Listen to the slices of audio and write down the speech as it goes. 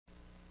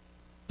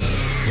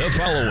The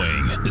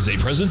following is a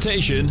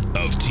presentation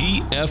of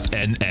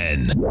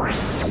TFNN.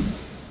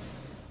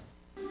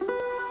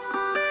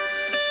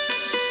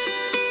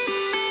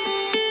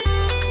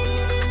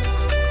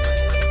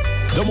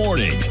 The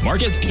Morning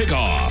Market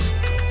Kickoff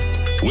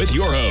with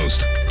your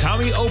host,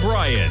 Tommy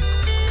O'Brien.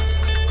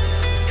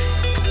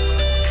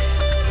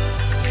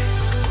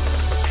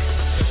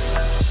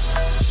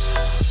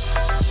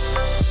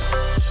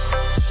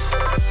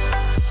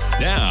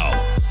 Now,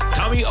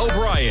 Tommy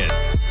O'Brien.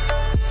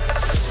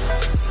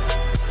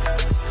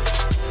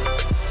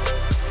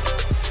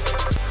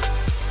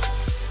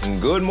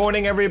 Good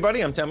morning,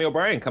 everybody. I'm Tommy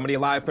O'Brien, coming to you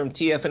live from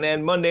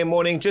TFNN Monday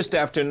morning, just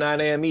after 9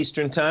 a.m.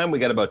 Eastern Time. We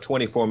got about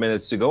 24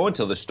 minutes to go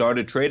until the start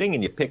of trading,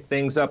 and you pick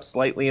things up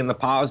slightly in the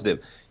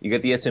positive. You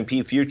get the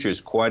S&P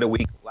futures quite a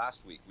week.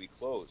 Last week, we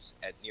closed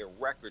at near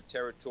record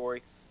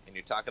territory, and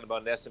you're talking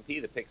about an S&P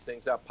that picks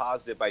things up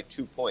positive by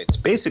 2 points.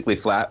 Basically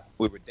flat.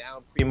 We were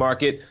down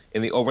pre-market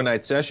in the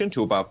overnight session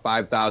to about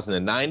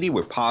 5,090.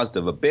 We're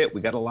positive a bit. We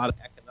got a lot of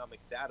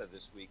economic data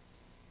this week.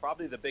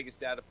 Probably the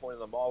biggest data point of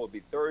them all would be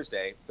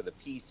Thursday for the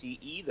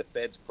PCE, the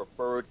Fed's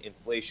preferred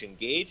inflation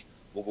gauge.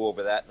 We'll go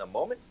over that in a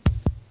moment.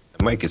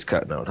 The mic is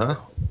cutting out, huh?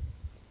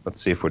 Let's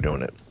see if we're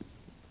doing it.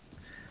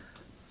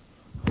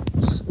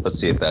 Let's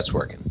see if that's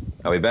working.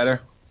 Are we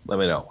better? Let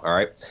me know, all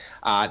right?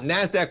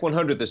 NASDAQ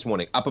 100 this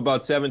morning, up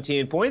about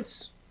 17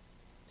 points.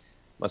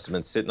 Must have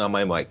been sitting on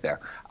my mic there.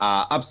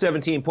 Up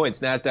 17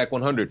 points, NASDAQ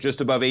 100,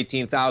 just above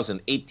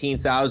 18,000,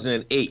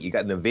 18,008. You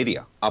got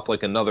NVIDIA up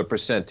like another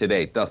percent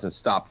today. Doesn't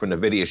stop for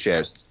NVIDIA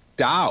shares.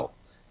 Dow,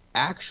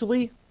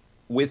 actually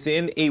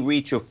within a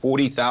reach of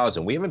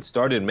 40,000. We haven't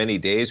started many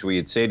days where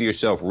you'd say to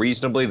yourself,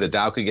 reasonably, the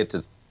Dow could get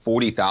to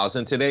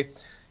 40,000 today.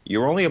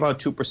 You're only about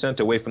 2%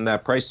 away from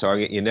that price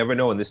target. You never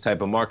know in this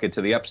type of market to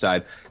the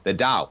upside. The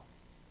Dow,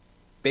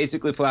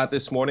 basically flat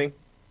this morning.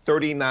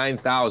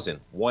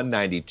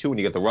 39,192, and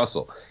you get the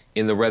Russell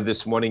in the red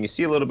this morning. You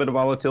see a little bit of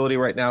volatility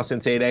right now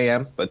since 8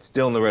 a.m., but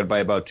still in the red by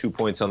about 2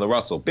 points on the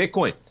Russell.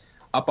 Bitcoin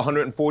up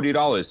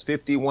 $140,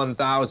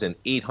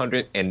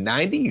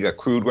 51,890. You got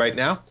crude right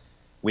now.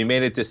 We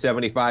made it to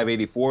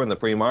 75.84 in the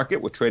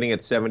pre-market. We're trading at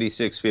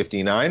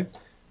 76.59.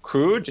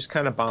 Crude just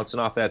kind of bouncing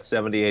off that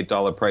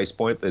 $78 price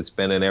point that's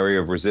been an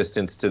area of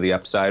resistance to the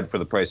upside for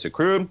the price of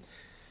crude.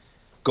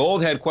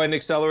 Gold had quite an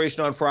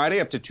acceleration on Friday,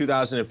 up to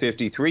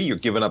 2,053. You're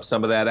giving up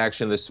some of that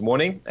action this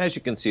morning. As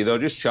you can see, though,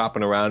 just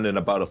chopping around in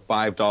about a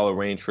 $5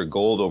 range for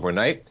gold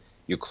overnight.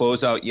 You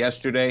close out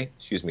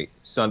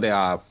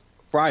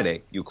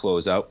Friday, you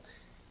close out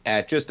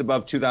at just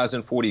above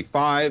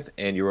 2,045,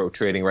 and you're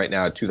trading right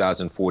now at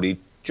 2,040,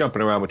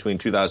 jumping around between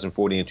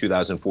 2,040 and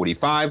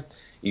 2,045.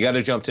 You got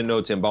to jump to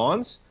notes and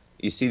bonds.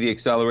 You see the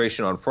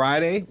acceleration on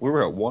Friday. We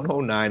were at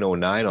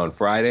 109.09 on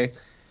Friday.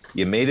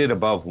 You made it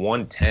above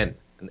 110.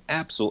 An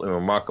absolutely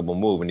remarkable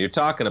move. And you're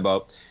talking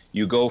about,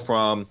 you go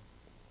from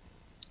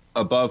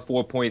above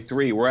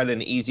 4.3, we're at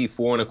an easy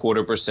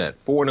 4.25%.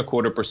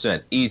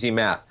 4.25%, easy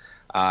math,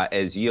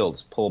 as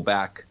yields pull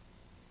back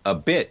a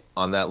bit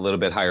on that little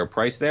bit higher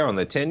price there on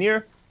the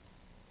 10-year.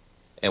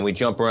 And we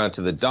jump around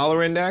to the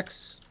dollar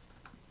index.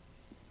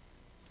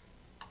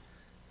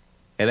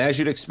 And as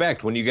you'd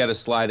expect, when you get a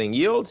sliding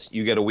yield,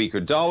 you get a weaker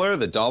dollar.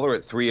 The dollar at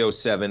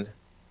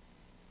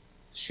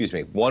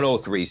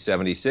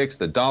 103.76.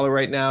 The dollar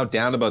right now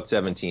down about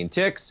 17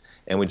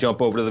 ticks. And we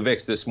jump over to the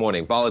VIX this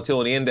morning.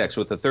 Volatility index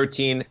with a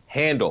 13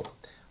 handle.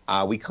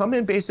 We come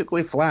in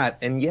basically flat,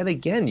 and yet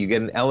again, you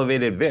get an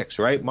elevated VIX,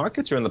 right?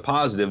 Markets are in the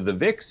positive. The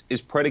VIX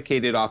is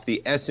predicated off the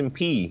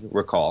S&P,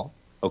 recall,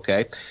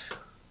 okay?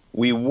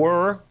 We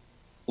were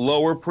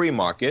lower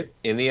pre-market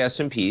in the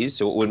S&Ps,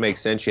 so it would make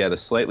sense you had a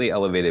slightly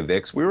elevated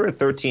VIX. We were at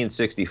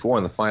 1364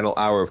 in the final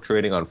hour of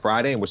trading on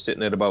Friday, and we're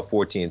sitting at about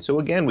 14. So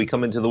again, we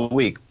come into the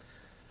week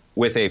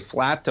with a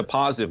flat to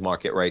positive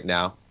market right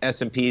now.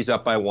 S&P's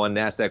up by 1,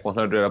 NASDAQ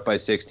 100 up by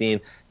 16,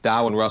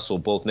 Dow and Russell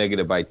both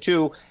negative by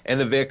 2, and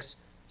the VIX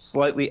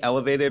slightly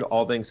elevated,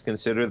 all things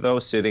considered, though,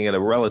 sitting at a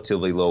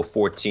relatively low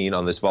 14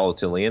 on this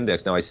volatility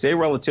index. Now, I say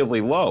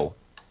relatively low,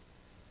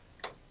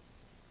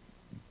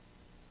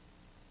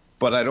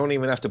 but I don't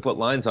even have to put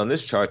lines on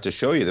this chart to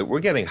show you that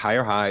we're getting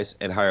higher highs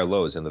and higher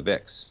lows in the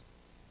VIX.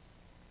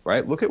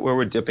 Right? Look at where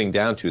we're dipping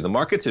down to. The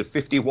market's at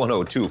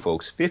 51.02,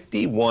 folks.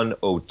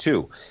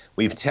 51.02.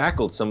 We've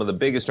tackled some of the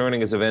biggest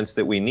earnings events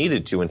that we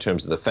needed to in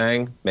terms of the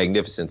FANG,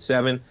 Magnificent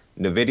 7,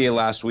 NVIDIA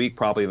last week,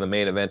 probably the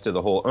main event of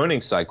the whole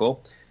earnings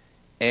cycle.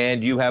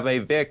 And you have a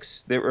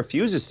VIX that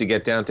refuses to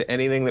get down to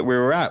anything that we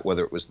were at,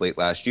 whether it was late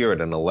last year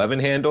at an 11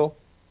 handle,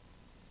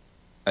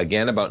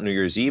 again about New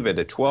Year's Eve at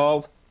a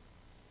 12,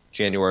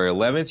 January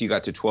 11th, you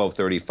got to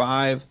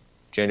 1235,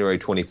 January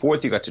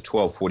 24th, you got to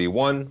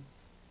 1241,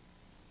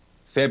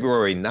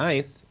 February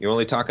 9th, you're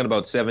only talking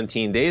about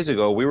 17 days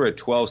ago, we were at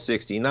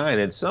 1269,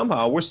 and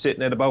somehow we're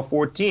sitting at about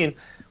 14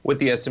 with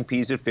the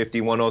S&Ps at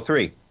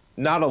 5103.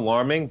 Not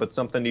alarming, but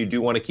something you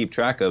do want to keep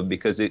track of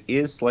because it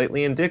is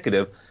slightly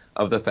indicative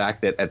of the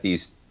fact that at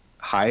these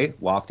high,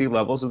 lofty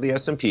levels of the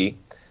S&P,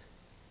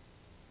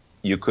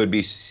 you could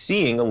be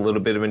seeing a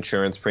little bit of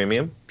insurance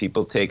premium,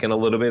 people taking a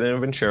little bit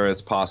of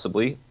insurance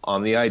possibly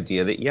on the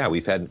idea that, yeah,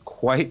 we've had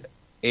quite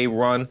a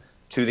run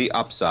to the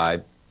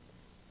upside.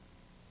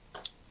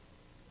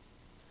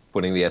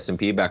 Putting the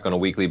S&P back on a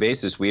weekly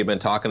basis, we have been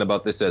talking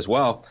about this as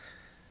well.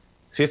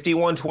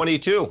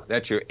 51.22,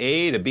 that's your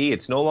A to B.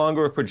 It's no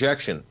longer a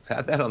projection. I've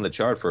had that on the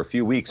chart for a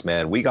few weeks,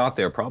 man. We got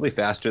there probably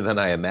faster than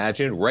I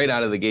imagined right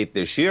out of the gate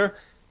this year.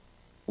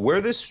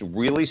 Where this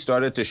really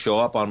started to show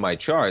up on my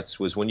charts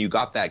was when you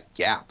got that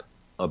gap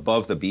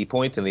above the B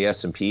point in the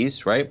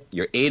S&Ps, right?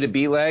 Your A to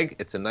B leg,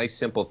 it's a nice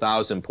simple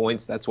 1,000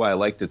 points. That's why I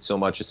liked it so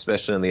much,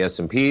 especially in the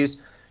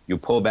S&Ps. You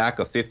pull back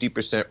a 50%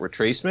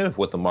 retracement of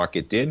what the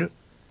market did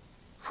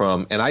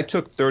from, and I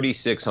took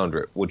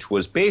 3,600, which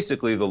was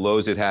basically the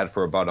lows it had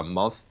for about a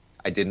month.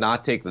 I did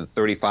not take the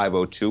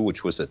 3502,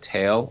 which was a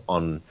tail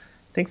on,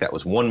 I think that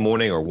was one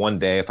morning or one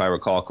day, if I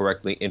recall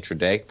correctly,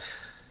 intraday.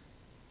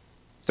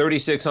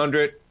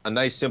 3,600, a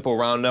nice simple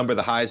round number.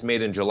 The highs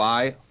made in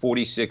July,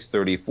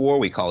 46.34.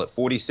 We call it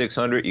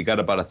 4,600. You got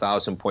about a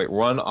 1,000-point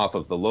run off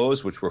of the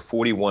lows, which were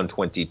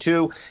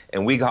 41.22,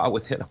 and we got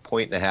within a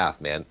point and a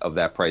half, man, of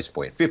that price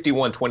point.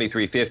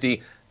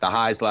 51.2350, the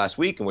highs last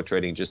week, and we're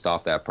trading just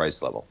off that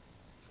price level.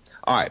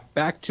 All right,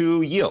 back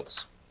to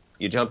yields.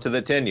 You jump to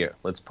the 10-year.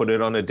 Let's put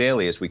it on a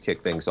daily as we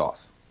kick things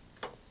off.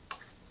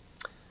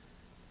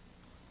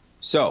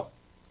 So,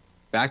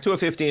 back to a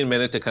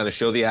 15-minute to kind of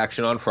show the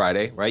action on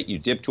Friday, right? You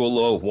dip to a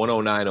low of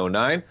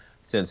 109.09.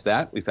 Since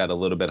that, we've had a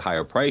little bit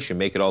higher price. You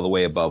make it all the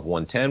way above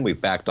 110.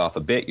 We've backed off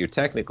a bit. You're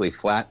technically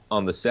flat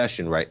on the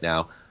session right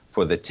now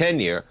for the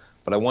 10-year,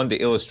 but I wanted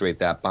to illustrate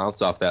that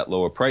bounce off that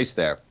lower price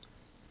there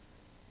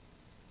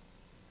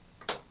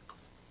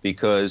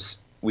because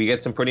we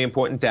get some pretty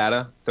important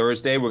data.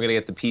 Thursday, we're going to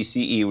get the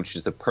PCE, which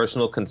is the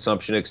personal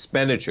consumption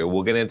expenditure.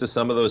 We'll get into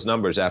some of those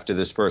numbers after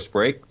this first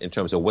break in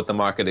terms of what the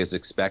market is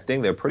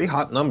expecting. They're pretty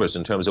hot numbers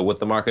in terms of what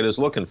the market is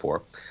looking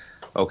for.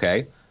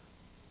 Okay.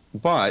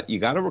 But you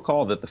got to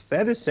recall that the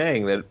Fed is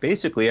saying that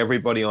basically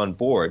everybody on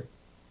board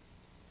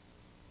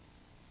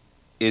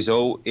is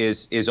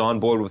on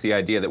board with the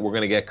idea that we're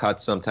going to get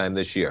cuts sometime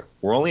this year.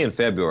 We're only in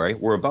February.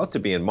 We're about to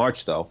be in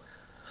March, though.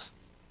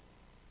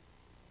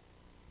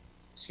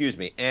 Excuse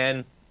me,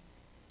 and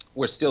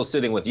we're still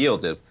sitting with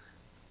yields of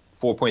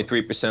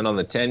 4.3% on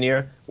the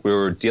 10-year. We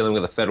were dealing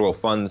with a federal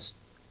funds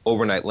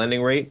overnight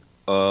lending rate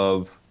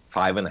of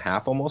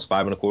 5.5%, almost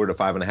 5.25% to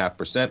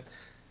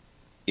 5.5%.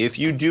 If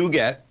you do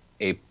get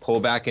a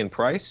pullback in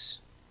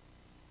price,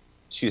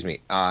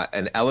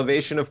 an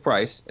elevation of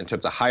price in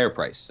terms of higher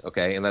price,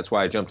 okay, and that's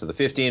why I jumped to the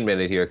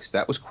 15-minute here because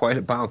that was quite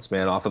a bounce,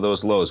 man, off of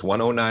those lows,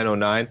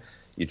 109.09.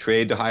 You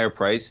trade to higher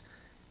price.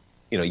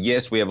 You know,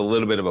 yes, we have a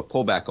little bit of a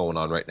pullback going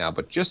on right now,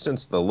 but just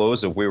since the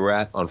lows that we were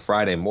at on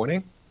Friday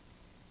morning,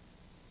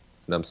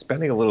 and I'm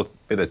spending a little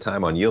bit of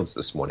time on yields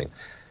this morning,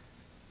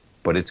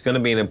 but it's going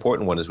to be an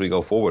important one as we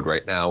go forward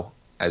right now,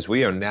 as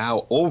we are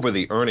now over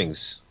the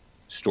earnings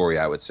story,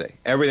 I would say.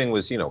 Everything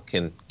was,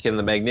 can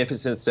the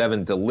Magnificent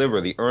Seven deliver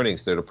the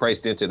earnings that are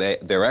priced into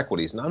their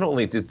equities? Not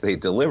only did they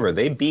deliver,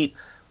 they beat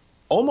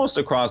almost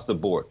across the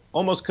board.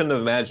 Almost couldn't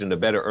have imagined a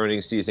better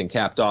earnings season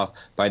capped off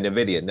by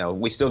NVIDIA. Now,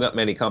 we still got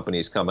many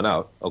companies coming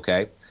out,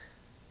 okay?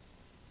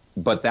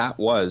 But that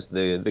was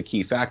the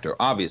key factor,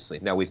 obviously.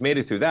 Now, we've made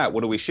it through that.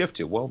 What do we shift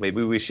to? Well,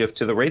 maybe we shift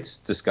to the rates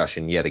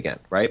discussion yet again,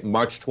 right?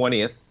 March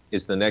 20th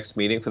is the next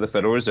meeting for the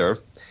Federal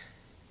Reserve.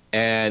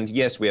 And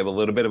yes, we have a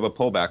little bit of a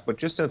pullback, but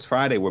just since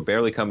Friday, we're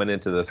barely coming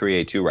into the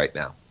 382 right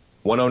now.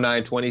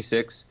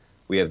 109.26.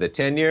 We have the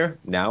 10-year,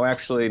 now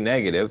actually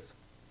negative.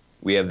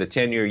 We have the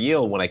 10-year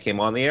yield when I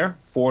came on the air,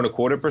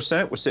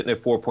 4.25%. We're sitting at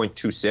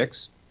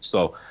 4.26,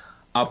 so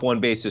up 1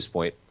 basis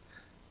point.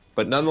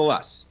 But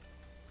nonetheless,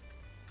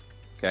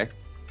 okay,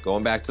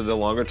 going back to the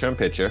longer-term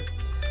picture,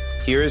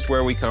 here's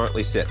where we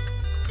currently sit.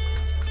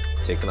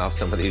 Taking off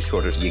some of these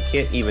shorters, you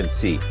can't even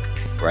see,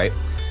 right?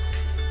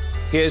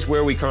 Here's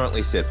where we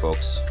currently sit,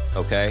 folks,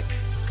 okay?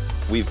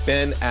 We've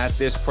been at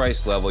this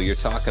price level you're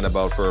talking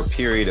about for a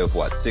period of,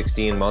 what,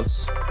 16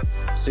 months?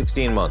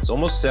 16 months,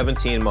 almost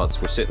 17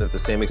 months. We're sitting at the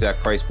same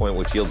exact price point,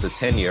 which yields a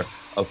 10-year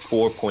of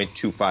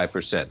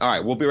 4.25%. All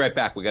right, we'll be right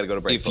back. We got to go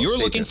to break. If you're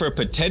looking for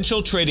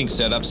potential trading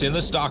setups in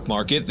the stock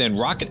market, then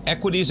Rocket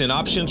Equities and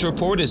Options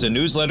Report is a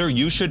newsletter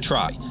you should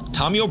try.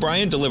 Tommy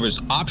O'Brien delivers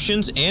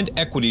options and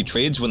equity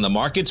trades when the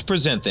markets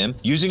present them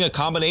using a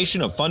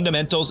combination of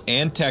fundamentals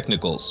and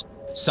technicals.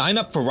 Sign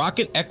up for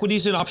Rocket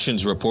Equities and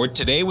Options Report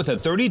today with a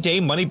 30-day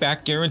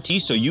money-back guarantee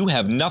so you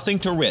have nothing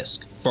to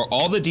risk. For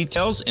all the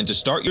details and to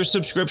start your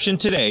subscription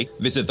today,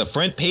 visit the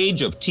front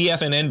page of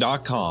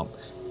TFNN.com.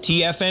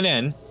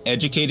 TFNN,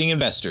 educating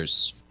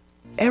investors.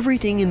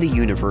 Everything in the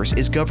universe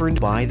is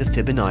governed by the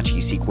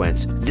Fibonacci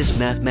sequence. This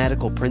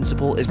mathematical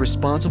principle is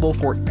responsible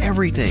for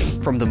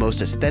everything from the most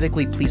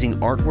aesthetically pleasing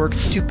artwork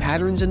to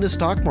patterns in the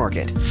stock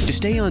market. To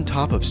stay on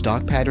top of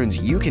stock patterns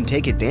you can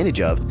take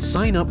advantage of,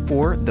 sign up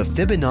for the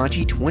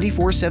Fibonacci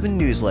 24/7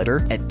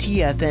 newsletter at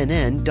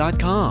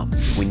TFNN.com.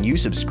 When you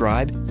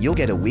subscribe, you'll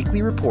get a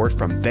weekly report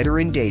from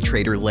veteran day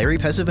trader Larry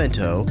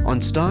Pesavento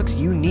on stocks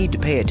you need to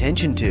pay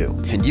attention to.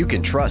 And you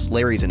can trust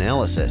Larry's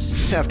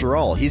analysis. After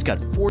all, he's got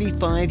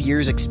 45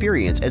 years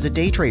experience as a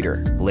day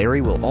trader.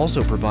 Larry will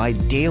also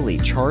provide daily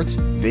charts,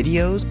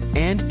 videos,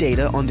 and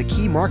data on the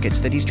key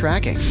markets that he's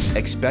tracking.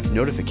 Expect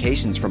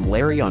notifications from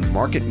Larry on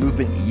market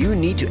movement you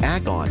need to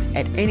act on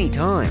at any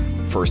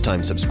time.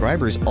 First-time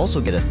subscribers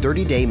also get a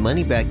 30-day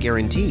money-back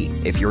guarantee.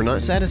 If you're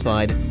not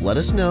satisfied, let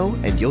us know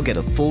and you'll get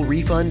a full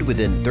refund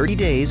within 30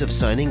 days of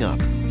signing up.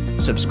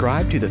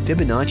 Subscribe to the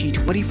Fibonacci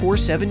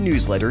 24/7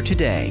 newsletter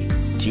today.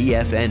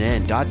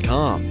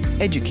 TFNN.com,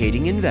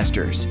 educating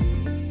investors.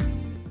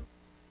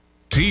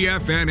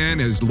 TFNN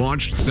has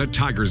launched the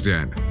Tiger's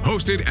Den.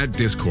 Hosted at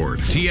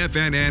Discord,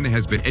 TFNN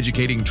has been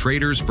educating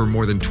traders for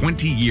more than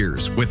 20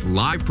 years with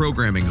live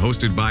programming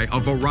hosted by a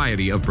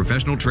variety of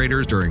professional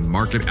traders during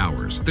market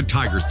hours. The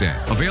Tiger's Den,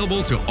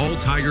 available to all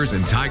tigers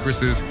and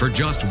tigresses for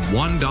just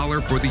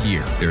 $1 for the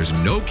year. There's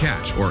no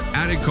catch or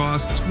added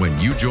costs when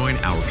you join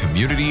our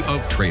community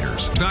of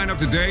traders. Sign up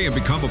today and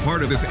become a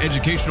part of this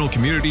educational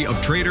community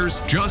of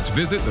traders. Just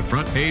visit the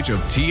front page of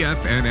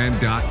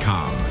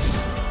TFNN.com.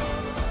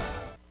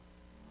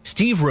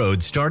 Steve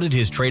Rhodes started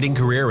his trading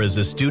career as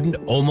a student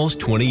almost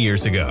 20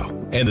 years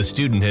ago, and the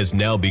student has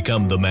now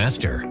become the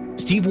master.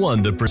 Steve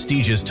won the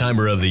prestigious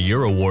Timer of the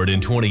Year award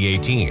in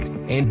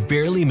 2018 and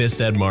barely missed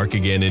that mark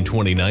again in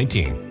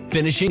 2019,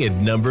 finishing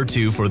at number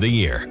 2 for the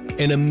year.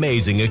 An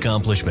amazing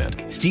accomplishment.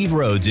 Steve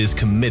Rhodes is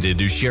committed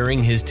to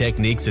sharing his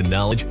techniques and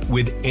knowledge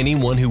with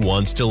anyone who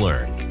wants to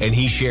learn, and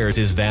he shares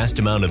his vast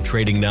amount of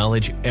trading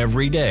knowledge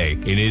every day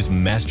in his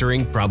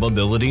Mastering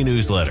Probability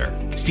newsletter.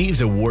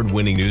 Steve's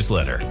award-winning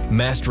newsletter,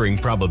 Mastering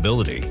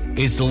Probability,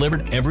 is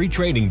delivered every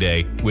trading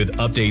day with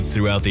updates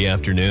throughout the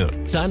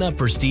afternoon. Sign up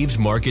for Steve's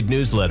market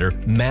newsletter,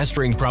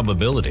 Mastering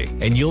Probability,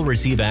 and you'll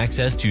receive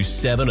access to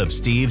 7 of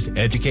Steve's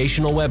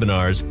educational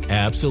webinars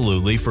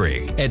absolutely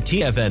free. At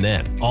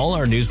TFNN, all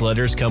our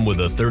newsletters come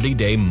with a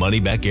 30-day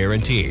money-back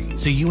guarantee,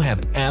 so you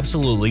have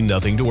absolutely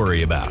nothing to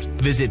worry about.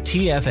 Visit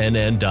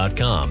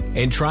TFNN.com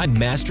and try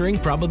Mastering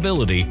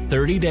Probability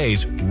 30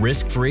 days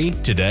risk-free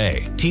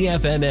today.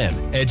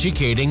 TFNN,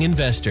 educating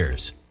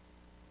investors.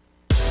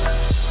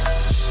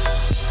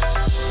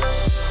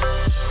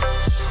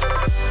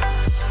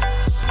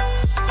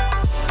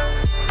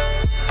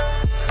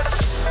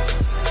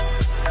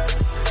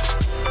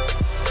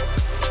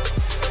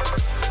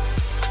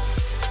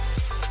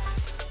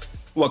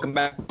 Welcome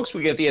back, folks.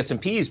 We get the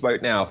S&Ps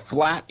right now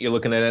flat. You're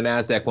looking at a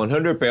NASDAQ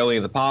 100 barely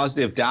in the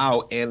positive,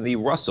 Dow and the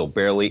Russell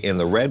barely in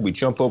the red. We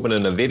jump over to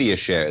NVIDIA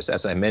shares,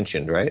 as I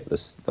mentioned, right?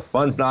 The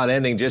fun's not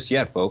ending just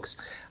yet, folks.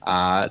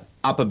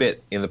 Up a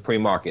bit in the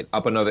pre-market,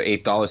 up another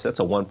 $8. That's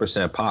a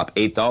 1% pop.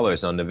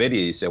 $8 on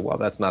NVIDIA. You say, well,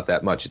 that's not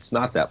that much. It's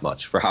not that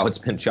much for how it's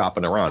been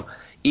chopping around.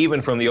 Even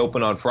from the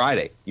open on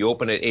Friday, you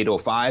open at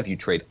 805, you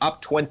trade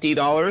up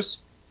 $20,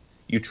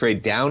 you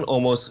trade down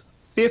almost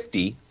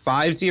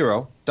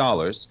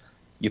 $50.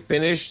 You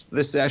finish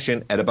the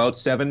session at about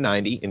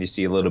 790, and you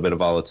see a little bit of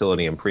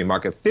volatility in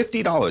pre-market.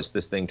 $50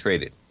 this thing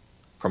traded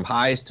from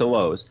highs to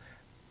lows,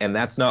 and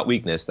that's not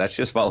weakness. That's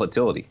just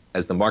volatility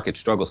as the market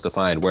struggles to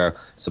find where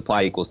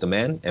supply equals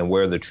demand and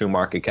where the true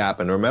market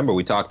cap. And remember,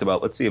 we talked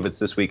about, let's see if it's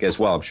this week as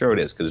well. I'm sure it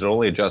is because it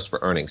only adjusts for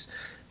earnings.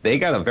 They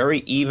got a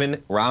very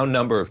even round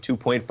number of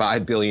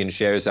 2.5 billion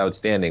shares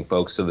outstanding,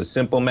 folks. So the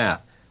simple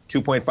math,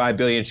 2.5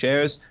 billion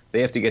shares,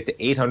 they have to get to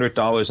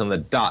 $800 on the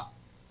dot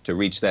to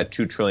reach that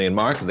 2 trillion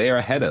mark. They are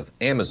ahead of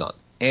Amazon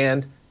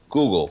and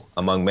Google,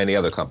 among many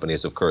other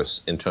companies, of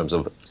course, in terms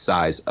of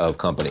size of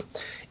company.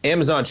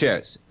 Amazon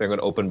shares, they're going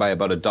to open by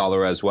about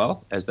 $1 as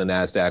well, as the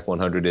NASDAQ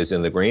 100 is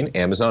in the green.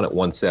 Amazon at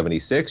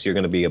 176. You're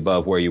going to be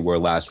above where you were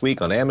last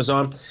week on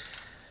Amazon.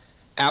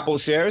 Apple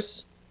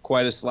shares,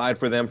 quite a slide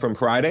for them from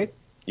Friday.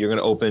 You're going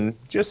to open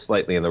just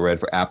slightly in the red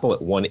for Apple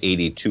at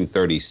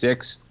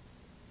 182.36.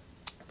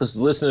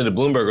 Listening to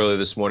Bloomberg earlier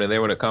this morning, they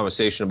were in a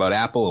conversation about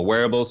Apple and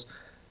wearables.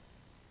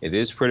 It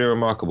is pretty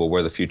remarkable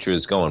where the future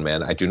is going,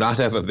 man. I do not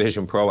have a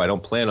Vision Pro. I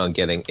don't plan on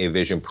getting a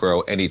Vision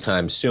Pro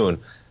anytime soon.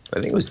 But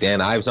I think it was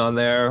Dan Ives on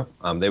there.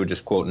 They were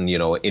just quoting,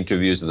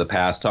 interviews of the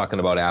past,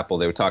 talking about Apple.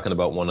 They were talking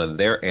about one of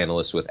their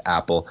analysts with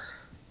Apple.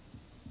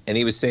 And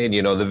he was saying,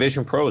 the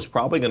Vision Pro is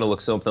probably going to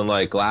look something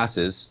like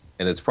glasses,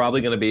 and it's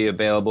probably going to be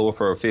available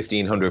for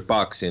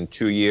 $1,500 in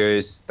 2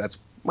 years. That's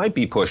might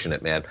be pushing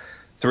it, man.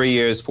 3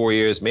 years, 4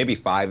 years, maybe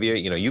 5 years.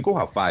 You go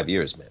out 5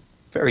 years, man.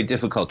 Very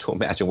difficult to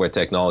imagine where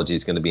technology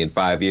is going to be in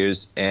 5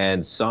 years.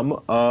 And some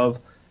of the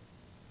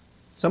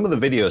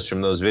videos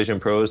from those Vision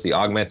Pros, the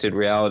augmented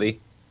reality,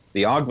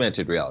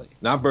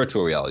 not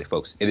virtual reality,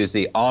 folks. It is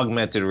the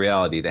augmented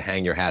reality to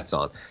hang your hats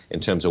on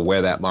in terms of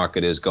where that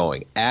market is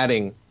going.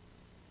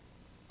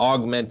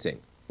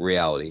 Augmenting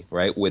reality,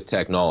 right, with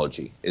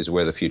technology is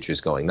where the future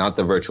is going, not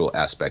the virtual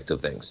aspect of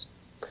things.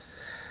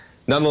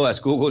 Nonetheless,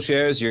 Google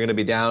shares, you're going to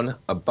be down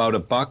about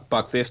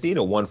 $1.50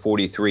 to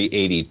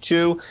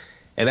 143.82.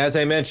 And as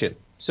I mentioned,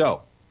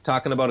 so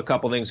talking about a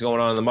couple things going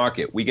on in the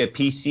market, we get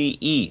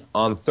PCE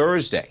on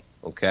Thursday,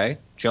 okay?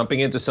 Jumping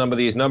into some of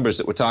these numbers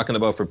that we're talking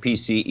about for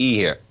PCE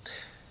here.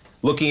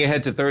 Looking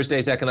ahead to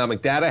Thursday's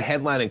economic data,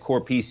 headline and core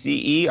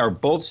PCE are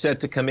both set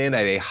to come in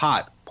at a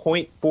hot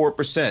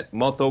 0.4%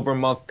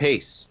 month-over-month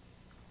pace.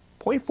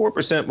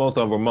 0.4%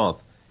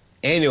 month-over-month.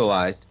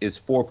 Annualized is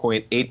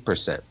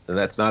 4.8%. And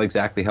that's not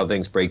exactly how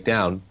things break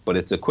down, but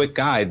it's a quick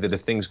guide that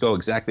if things go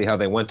exactly how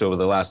they went over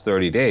the last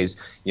 30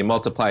 days, you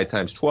multiply it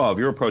times 12,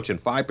 you're approaching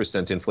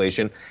 5%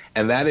 inflation,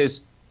 and that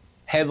is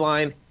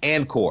headline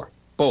and core,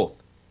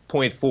 both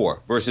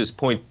 0.4 versus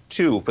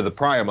 0.2 for the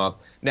prior month.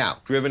 Now,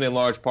 driven in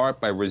large part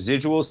by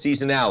residual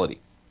seasonality.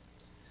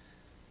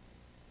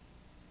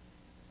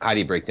 How do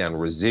you break down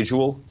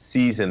residual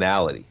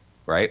seasonality,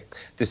 right?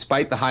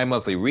 Despite the high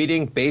monthly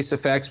reading, base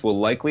effects will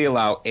likely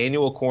allow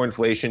annual core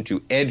inflation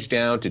to edge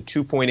down to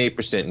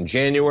 2.8% in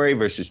January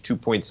versus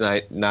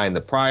 2.9% the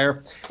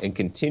prior, and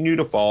continue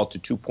to fall to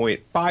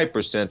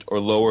 2.5% or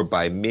lower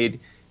by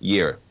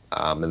mid-year.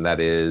 And that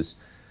is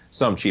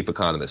some chief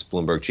economists,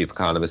 Bloomberg chief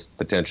economist,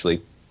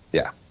 potentially.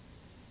 Yeah.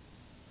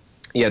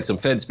 You had some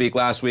Fed speak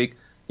last week.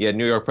 You had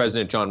New York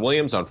President John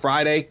Williams on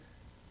Friday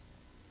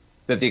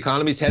that the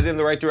economy's headed in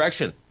the right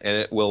direction and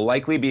it will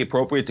likely be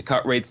appropriate to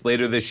cut rates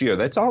later this year.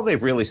 That's all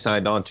they've really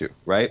signed on to,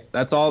 right?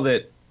 That's all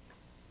that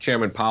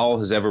Chairman Powell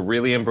has ever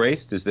really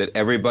embraced, is that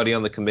everybody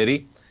on the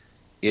committee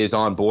is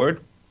on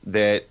board,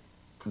 that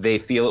they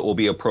feel it will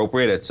be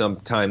appropriate at some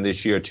time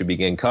this year to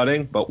begin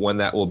cutting, but when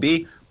that will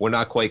be, we're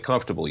not quite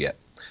comfortable yet.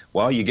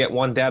 Well, you get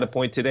one data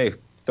point today,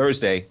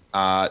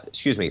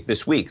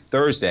 this week,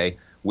 Thursday,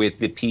 with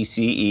the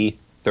PCE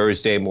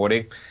Thursday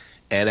morning.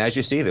 And as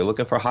you see, they're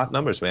looking for hot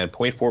numbers, man.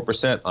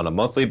 0.4% on a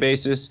monthly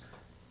basis,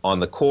 on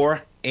the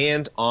core,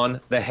 and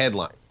on the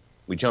headline.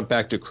 We jump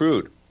back to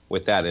crude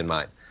with that in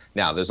mind.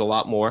 Now, there's a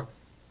lot more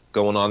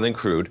going on than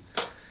crude.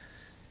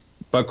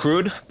 But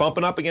crude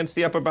bumping up against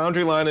the upper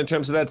boundary line in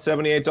terms of that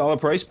 $78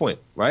 price point,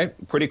 right?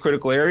 Pretty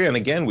critical area. And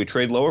again, we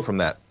trade lower from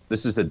that.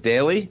 This is the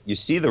daily. You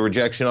see the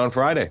rejection on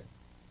Friday.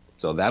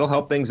 So that'll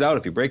help things out.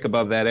 If you break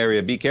above that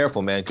area, be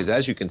careful, man, because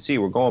as you can see,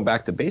 we're going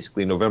back to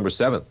basically November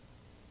 7th,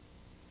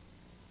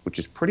 which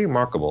is pretty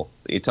remarkable.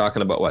 You're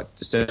talking about what?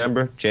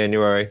 December,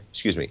 January,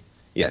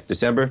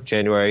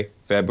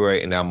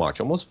 February, and now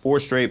March. Almost 4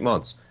 straight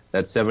months.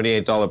 That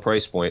 $78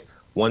 price point,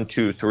 1,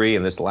 2, 3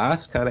 in this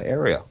last kind of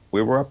area.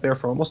 We were up there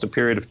for almost a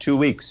period of 2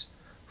 weeks,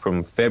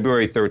 from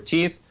February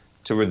 13th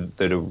to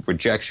the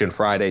rejection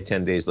Friday,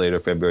 10 days later,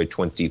 February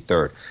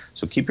 23rd.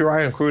 So keep your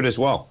eye on crude as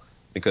well,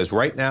 because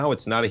right now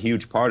it's not a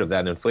huge part of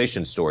that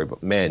inflation story.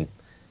 But man,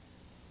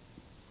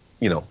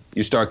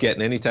 you start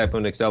getting any type of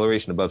an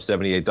acceleration above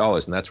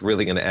 $78, and that's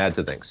really going to add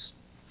to things.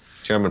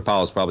 Chairman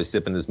Powell is probably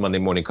sipping his Monday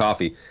morning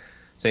coffee,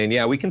 saying,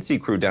 yeah, we can see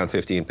crude down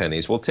 15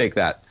 pennies. We'll take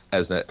that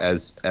as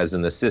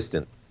an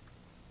assistant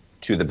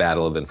to the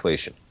battle of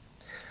inflation.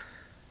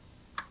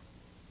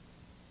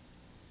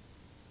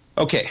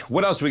 Okay,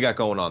 what else we got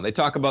going on? They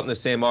talk about in the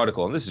same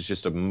article, and this is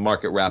just a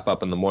market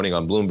wrap-up in the morning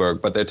on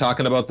Bloomberg, but they're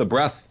talking about the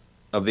breadth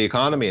of the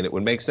economy, and it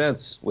would make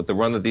sense with the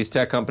run that these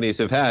tech companies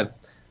have had.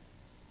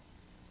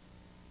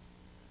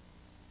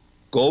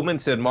 Goldman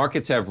said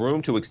markets have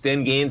room to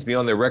extend gains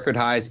beyond their record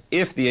highs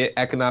if the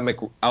economic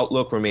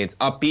outlook remains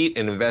upbeat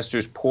and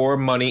investors pour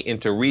money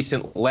into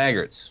recent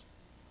laggards.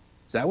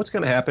 Is that what's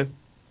going to happen?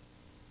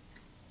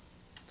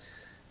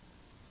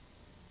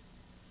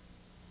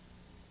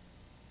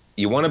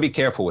 You want to be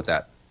careful with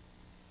that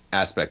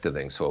aspect of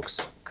things,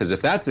 folks. Because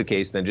if that's the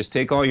case, then just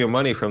take all your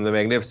money from the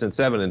Magnificent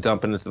Seven and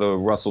dump it into the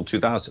Russell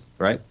 2000,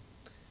 right?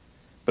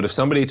 But if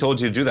somebody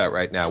told you to do that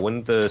right now,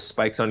 wouldn't the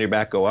spikes on your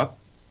back go up?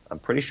 I'm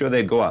pretty sure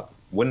they'd go up.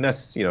 Wouldn't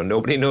necessarily,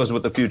 nobody knows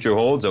what the future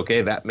holds.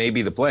 Okay, that may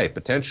be the play,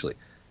 potentially.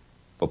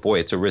 But boy,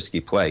 it's a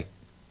risky play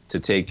to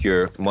take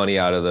your money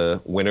out of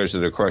the winners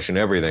that are crushing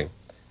everything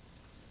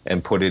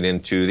and put it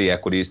into the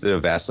equities that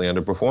have vastly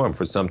underperformed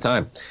for some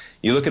time.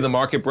 You look at the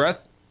market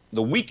breadth,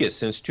 the weakest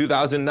since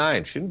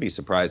 2009. Shouldn't be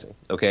surprising.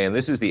 Okay, and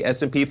this is the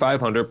S&P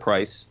 500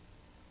 price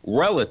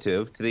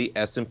relative to the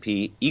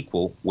S&P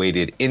equal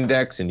weighted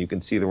index, and you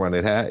can see the run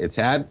it's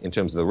had in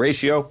terms of the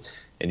ratio.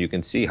 And you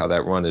can see how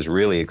that run has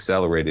really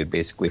accelerated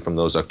basically from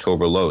those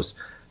October lows.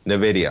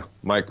 NVIDIA,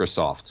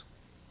 Microsoft,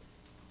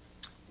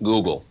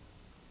 Google,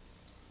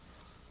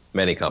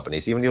 many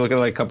companies. Even you look at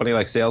a company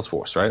like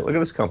Salesforce, right? Look at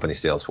this company,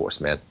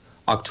 Salesforce, man.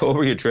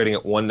 October, you're trading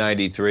at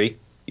 193.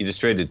 You just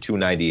traded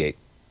 298.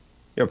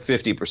 You're up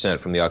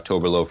 50% from the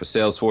October low for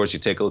Salesforce. You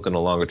take a look at a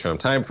longer-term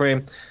time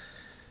frame.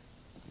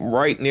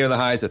 Right near the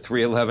highs of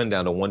 311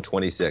 down to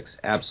 126.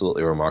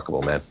 Absolutely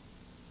remarkable, man.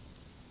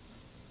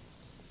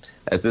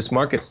 As this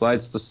market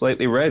slides to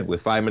slightly red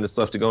with 5 minutes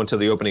left to go until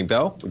the opening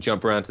bell, we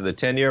jump around to the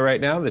 10-year right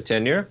now. The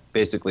 10-year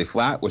basically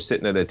flat. We're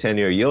sitting at a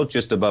 10-year yield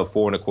just above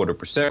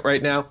 4.25%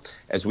 right now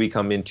as we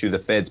come into the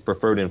Fed's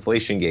preferred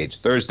inflation gauge.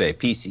 Thursday,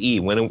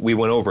 PCE, when we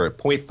went over it,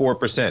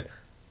 0.4%.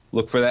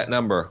 Look for that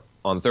number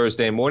on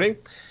Thursday morning.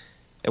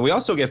 And we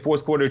also get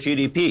fourth quarter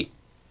GDP.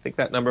 I think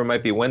that number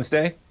might be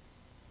Wednesday.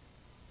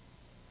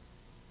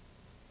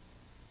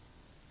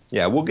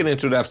 Yeah, we'll get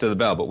into it after the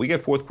bell, but we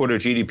get fourth quarter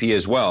GDP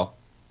as well.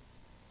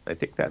 I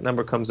think that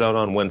number comes out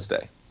on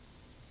Wednesday.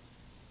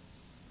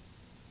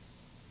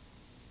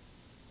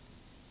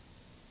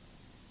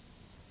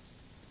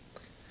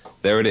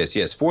 There it is.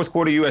 Yes, fourth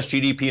quarter U.S.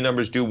 GDP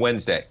numbers due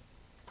Wednesday.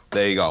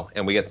 There you go.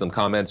 And we get some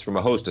comments from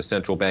a host of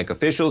central bank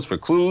officials for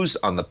clues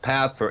on the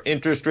path for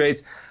interest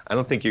rates. I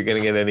don't think you're going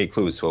to get any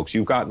clues, folks.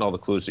 You've gotten all the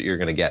clues that you're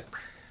going to get.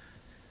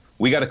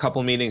 We got a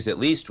couple meetings at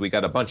least. We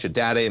got a bunch of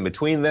data in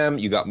between them.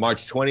 You got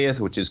March 20th,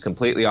 which is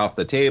completely off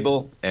the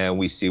table, and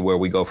we see where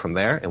we go from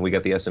there. And we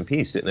got the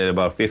S&P sitting at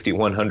about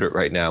 5,100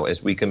 right now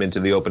as we come into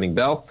the opening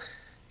bell.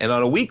 And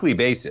on a weekly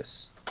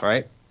basis,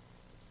 right,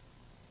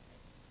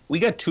 we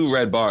got 2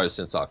 red bars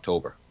since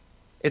October.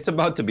 It's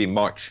about to be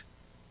March.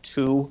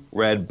 2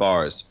 red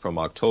bars from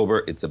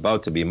October. It's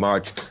about to be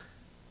March.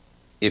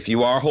 If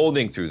you are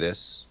holding through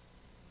this,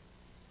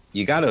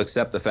 you got to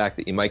accept the fact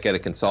that you might get a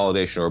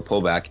consolidation or a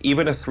pullback.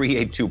 Even a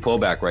 382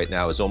 pullback right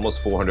now is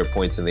almost 400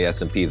 points in the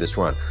S&P this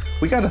run.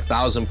 We got a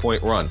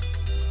 1,000-point run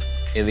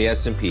in the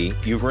S&P.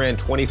 You've ran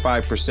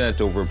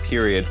 25% over a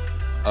period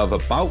of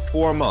about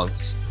 4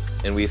 months,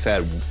 and we've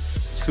had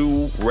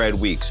 2 red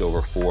weeks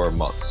over 4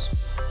 months.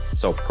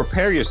 So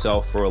prepare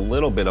yourself for a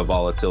little bit of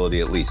volatility,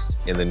 at least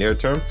in the near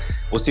term.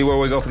 We'll see where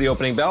we go for the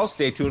opening bell.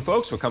 Stay tuned,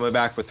 folks. We're coming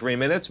back for 3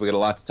 minutes. We got a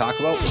lot to talk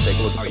about. We'll take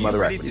a look at some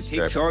other equities. Are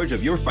you ready to take charge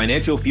of your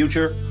financial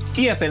future?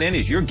 TFNN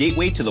is your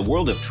gateway to the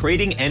world of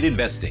trading and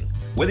investing.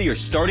 Whether you're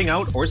starting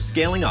out or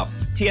scaling up,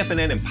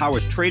 TFNN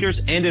empowers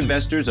traders and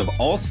investors of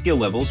all skill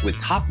levels with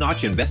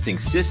top-notch investing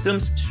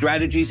systems,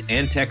 strategies,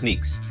 and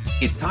techniques.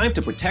 It's time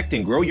to protect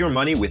and grow your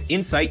money with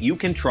insight you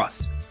can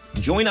trust.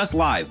 Join us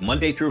live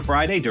Monday through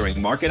Friday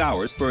during market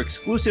hours for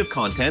exclusive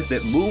content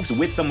that moves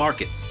with the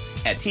markets.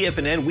 At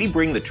TFNN, we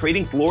bring the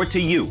trading floor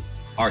to you.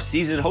 Our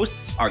seasoned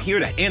hosts are here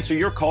to answer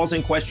your calls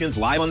and questions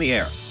live on the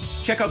air.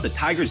 Check out the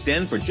Tiger's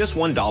Den for just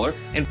 $1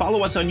 and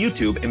follow us on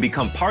YouTube and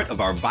become part of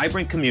our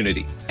vibrant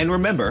community. And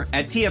remember,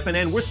 at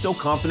TFNN, we're so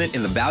confident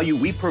in the value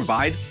we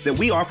provide that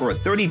we offer a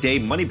 30-day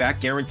money-back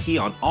guarantee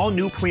on all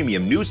new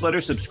premium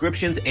newsletter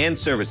subscriptions and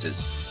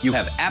services. You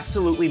have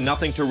absolutely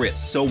nothing to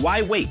risk, so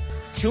why wait?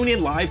 Tune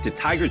in live to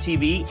Tiger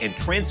TV and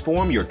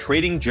transform your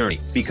trading journey,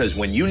 because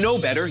when you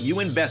know better, you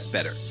invest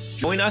better.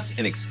 Join us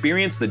and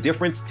experience the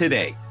difference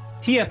today.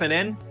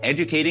 TFNN,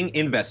 educating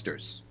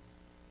investors.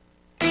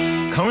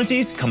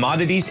 Currencies,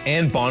 commodities,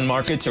 and bond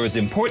markets are as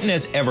important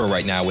as ever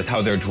right now with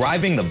how they're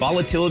driving the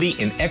volatility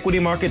in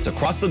equity markets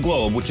across the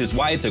globe, which is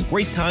why it's a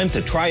great time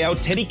to try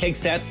out Teddy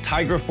Kegstad's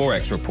Tiger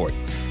Forex Report.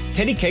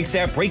 Teddy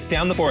Kegstad breaks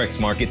down the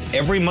Forex markets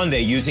every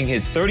Monday using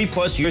his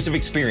 30-plus years of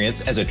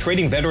experience as a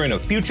trading veteran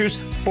of futures,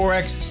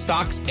 Forex,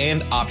 stocks,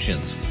 and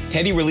options.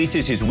 Teddy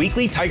releases his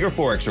weekly Tiger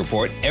Forex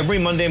Report every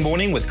Monday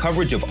morning with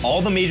coverage of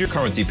all the major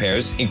currency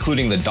pairs,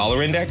 including the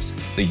dollar index,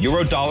 the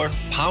euro dollar,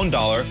 pound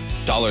dollar,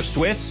 dollar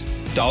Swiss,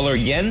 dollar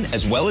yen,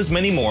 as well as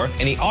many more,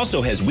 and he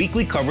also has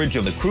weekly coverage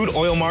of the crude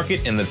oil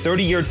market and the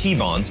 30-year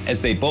T-bonds,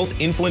 as they both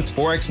influence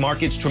Forex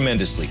markets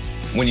tremendously.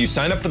 When you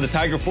sign up for the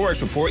Tiger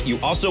Forex Report, you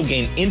also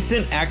gain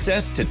instant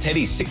access to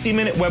Teddy's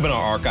 60-minute webinar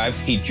archive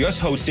he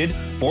just hosted,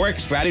 Forex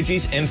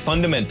Strategies and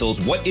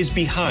Fundamentals, What is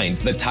Behind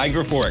the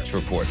Tiger Forex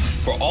Report.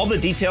 For all the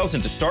details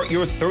and to start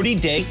your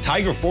 30-day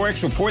Tiger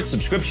Forex Report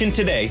subscription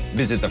today,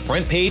 visit the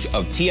front page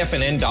of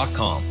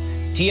TFNN.com.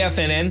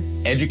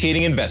 TFNN,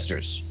 educating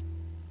investors.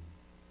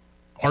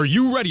 Are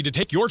you ready to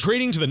take your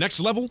trading to the next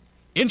level?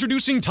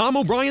 Introducing Tom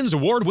O'Brien's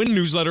award-winning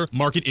newsletter,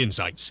 Market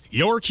Insights,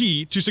 your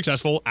key to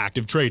successful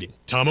active trading.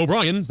 Tom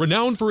O'Brien,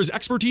 renowned for his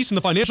expertise in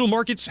the financial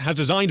markets, has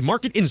designed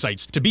Market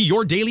Insights to be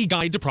your daily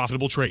guide to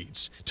profitable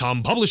trades.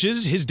 Tom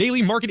publishes his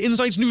daily Market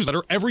Insights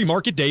newsletter every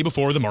market day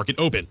before the market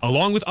open,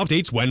 along with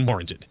updates when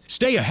warranted.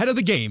 Stay ahead of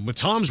the game with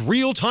Tom's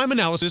real-time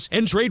analysis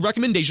and trade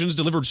recommendations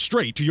delivered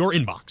straight to your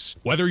inbox.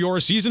 Whether you're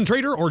a seasoned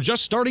trader or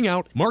just starting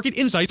out, Market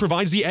Insights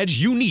provides the edge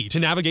you need to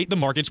navigate the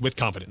markets with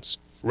confidence.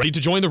 Ready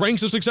to join the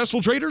ranks of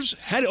successful traders?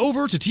 Head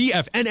over to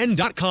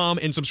TFNN.com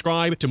and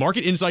subscribe to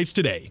Market Insights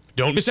today.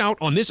 Don't miss out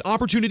on this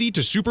opportunity to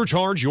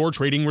supercharge your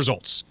trading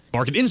results.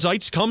 Market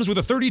Insights comes with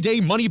a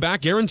 30-day money-back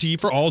guarantee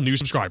for all new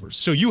subscribers,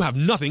 so you have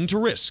nothing to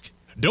risk.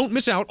 Don't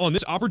miss out on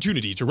this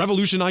opportunity to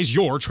revolutionize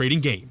your trading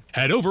game.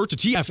 Head over to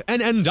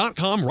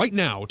TFNN.com right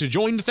now to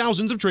join the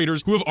thousands of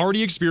traders who have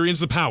already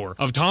experienced the power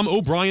of Tom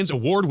O'Brien's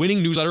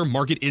award-winning newsletter,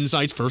 Market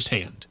Insights,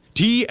 firsthand.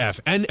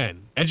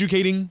 TFNN,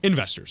 educating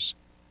investors.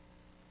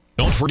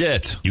 Don't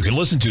forget, you can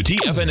listen to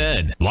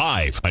TFNN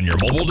live on your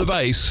mobile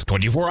device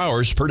 24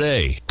 hours per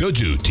day. Go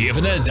to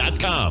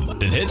TFNN.com,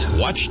 then hit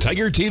Watch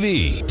Tiger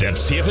TV.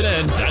 That's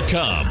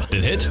TFNN.com,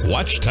 then hit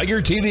Watch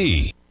Tiger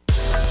TV.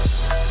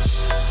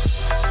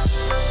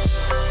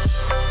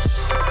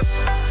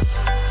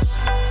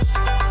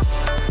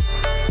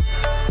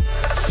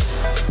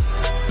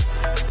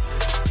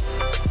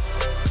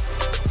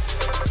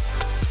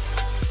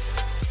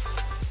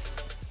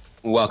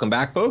 Welcome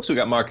back, folks. We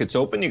got markets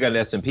open. You got an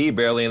S&P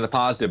barely in the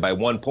positive by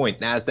 1 point.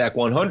 NASDAQ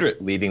 100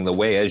 leading the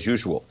way as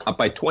usual, up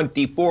by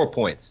 24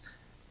 points.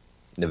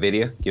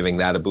 NVIDIA giving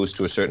that a boost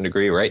to a certain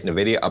degree, right?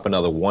 NVIDIA up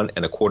another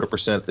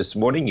 1.25% this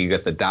morning. You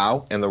got the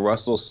Dow and the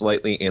Russell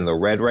slightly in the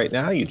red right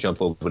now. You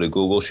jump over to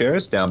Google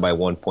shares, down by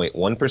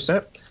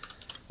 1.1%.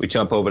 We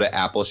jump over to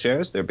Apple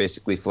shares. They're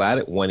basically flat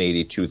at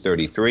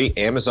 182.33.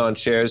 Amazon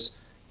shares,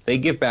 they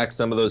give back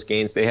some of those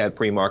gains they had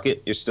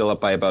pre-market. You're still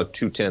up by about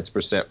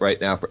 0.2% right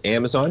now for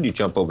Amazon. You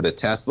jump over to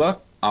Tesla,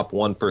 up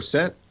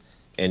 1%.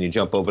 And you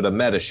jump over to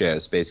Meta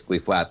shares, basically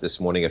flat this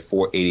morning at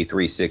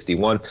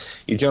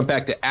 483.61. You jump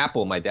back to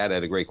Apple. My dad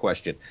had a great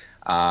question.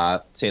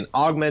 It's in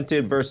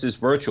augmented versus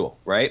virtual,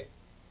 right?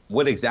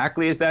 What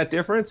exactly is that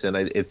difference? And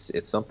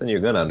it's something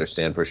you're going to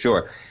understand for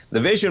sure. The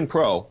Vision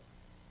Pro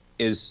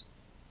is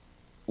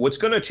what's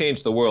going to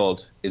change the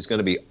world is going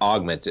to be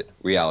augmented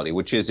reality,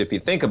 which is, if you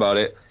think about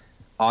it,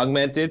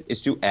 augmented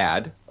is to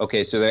add.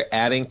 Okay, so they're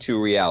adding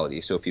to reality.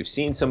 So if you've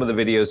seen some of the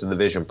videos of the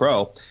Vision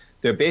Pro,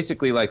 they're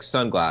basically like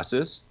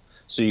sunglasses.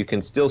 So you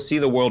can still see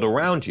the world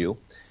around you,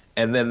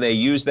 and then they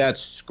use that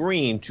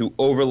screen to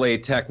overlay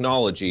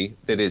technology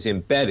that is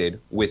embedded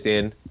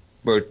within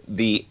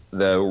the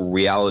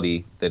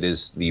reality that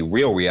is the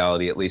real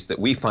reality, at least that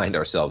we find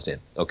ourselves in,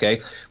 okay?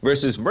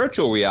 Versus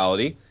virtual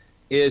reality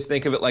is,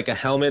 think of it like a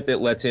helmet that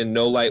lets in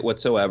no light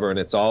whatsoever, and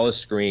it's all a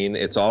screen,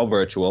 it's all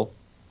virtual,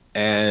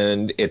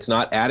 and it's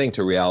not adding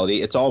to reality,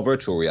 it's all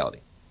virtual reality,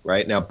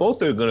 right? Now,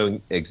 both are going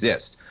to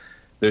exist.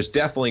 There's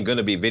definitely going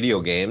to be video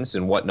games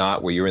and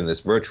whatnot where you're in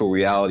this virtual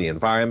reality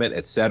environment,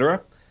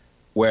 etc.,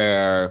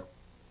 where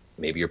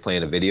maybe you're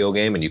playing a video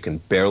game and you can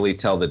barely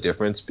tell the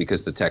difference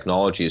because the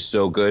technology is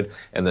so good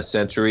and the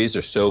sensories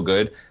are so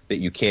good that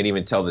you can't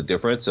even tell the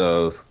difference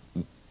of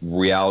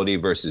reality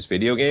versus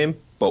video game.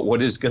 But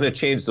what is going to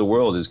change the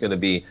world is going to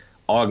be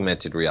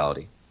augmented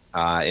reality.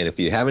 And if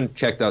you haven't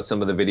checked out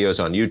some of the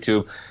videos on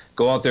YouTube,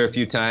 go out there a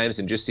few times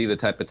and just see the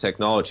type of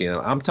technology. And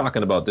I'm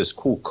talking about this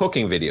cool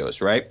cooking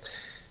videos,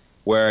 right?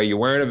 Where you're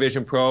wearing a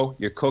Vision Pro,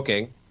 you're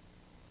cooking,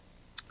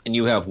 and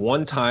you have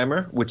one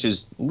timer, which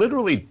is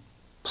literally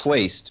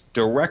placed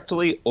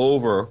directly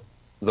over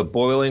the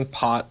boiling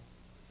pot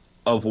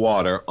of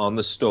water on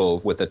the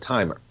stove with a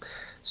timer.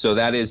 So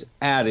that is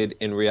added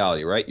in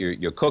reality, right?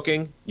 You're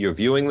cooking, you're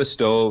viewing the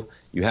stove,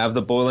 you have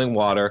the boiling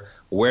water.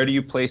 Where do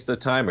you place the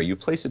timer? You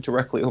place it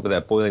directly over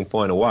that boiling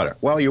point of water.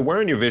 While you're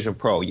wearing your Vision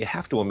Pro, you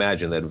have to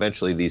imagine that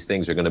eventually these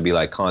things are going to be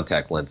like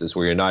contact lenses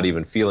where you're not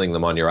even feeling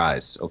them on your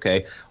eyes,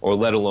 okay? Or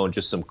let alone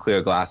just some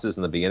clear glasses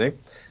in the beginning.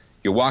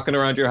 You're walking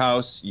around your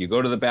house, you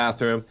go to the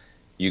bathroom,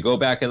 you go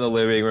back in the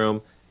living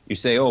room, you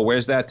say, oh,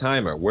 where's that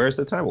timer? Where's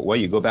the timer? Well,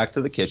 you go back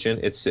to the kitchen,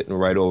 it's sitting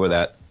right over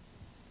that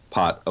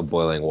pot of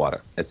boiling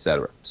water,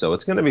 etc. So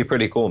it's going to be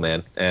pretty cool,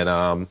 man. And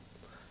I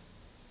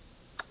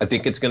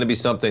think it's going to be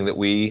something that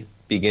we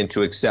begin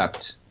to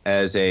accept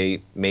as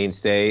a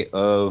mainstay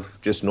of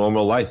just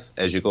normal life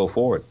as you go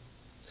forward.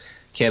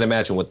 Can't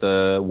imagine what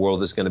the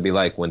world is going to be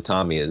like when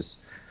Tommy is,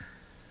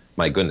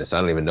 my goodness,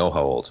 I don't even know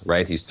how old,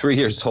 right? He's 3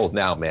 years old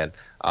now, man.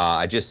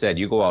 I just said,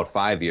 you go out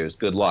 5 years,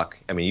 good luck.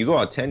 I mean, you go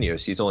out 10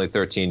 years, he's only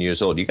 13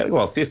 years old. You got to go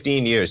out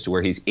 15 years to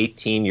where he's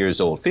 18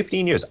 years old.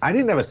 15 years. I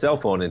didn't have a cell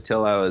phone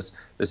until I was,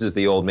 this is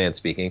the old man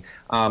speaking,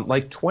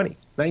 like 20,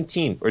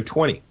 19 or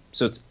 20.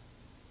 So it's,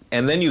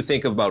 and then you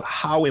think about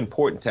how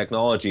important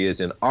technology is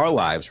in our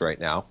lives right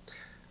now.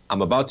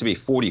 I'm about to be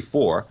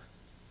 44.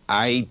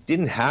 I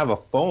didn't have a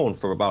phone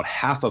for about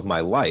half of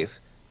my life.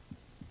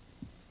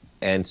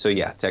 And so,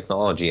 yeah,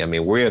 technology, I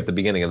mean, we're at the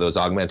beginning of those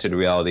augmented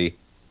reality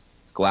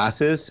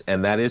glasses,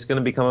 and that is going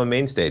to become a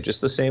mainstay,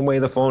 just the same way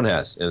the phone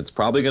has. And it's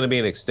probably going to be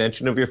an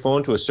extension of your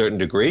phone to a certain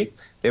degree.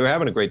 They were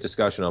having a great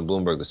discussion on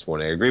Bloomberg this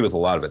morning. I agree with a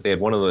lot of it. They had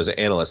one of those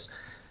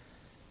analysts.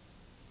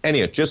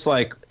 Anyhow, just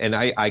like, and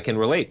I can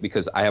relate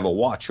because I have a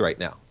watch right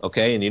now,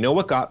 okay? And you know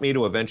what got me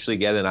to eventually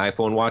get an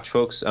iPhone watch,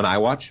 folks, an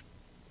iWatch?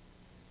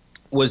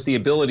 Was the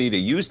ability to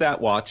use that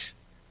watch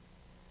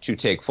to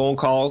take phone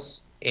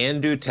calls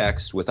and do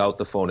text without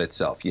the phone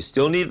itself. You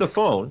still need the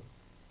phone,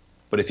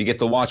 but if you get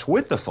the watch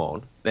with the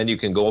phone, then you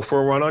can go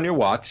for a run on your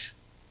watch,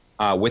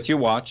 with your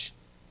watch.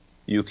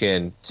 You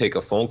can take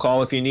a phone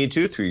call if you need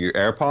to through your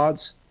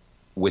AirPods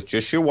with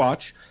just your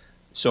watch.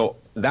 So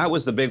that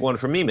was the big one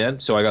for me,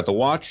 man. So I got the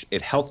watch,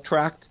 it health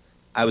tracked.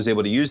 I was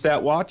able to use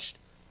that watch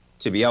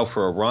to be out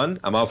for a run.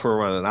 I'm out for a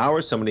run in an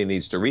hour. Somebody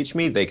needs to reach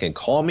me. They can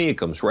call me. It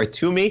comes right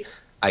to me.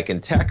 I can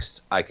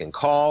text. I can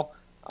call.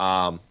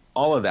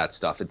 All of that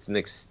stuff. It's an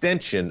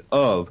extension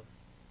of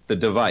the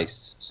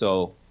device.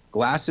 So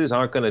glasses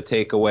aren't going to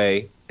take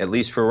away, at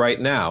least for right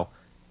now,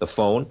 the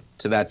phone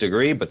to that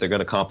degree, but they're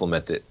going to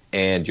complement it.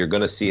 And you're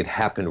going to see it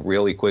happen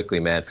really quickly,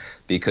 man,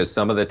 because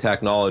some of the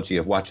technology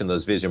of watching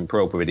those Vision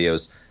Pro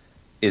videos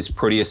is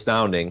pretty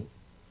astounding,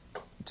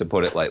 to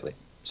put it lightly.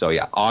 So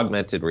yeah,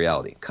 augmented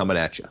reality coming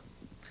at you.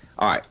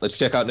 All right, let's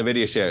check out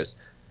NVIDIA shares.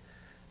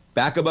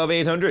 Back above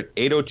 800,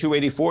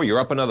 802.84. You're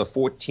up another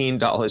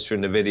 $14 for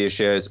NVIDIA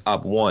shares,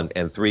 up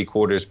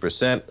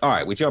 1.75%. All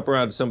right, we jump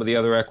around to some of the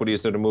other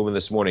equities that are moving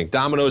this morning.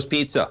 Domino's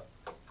Pizza,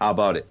 how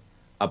about it?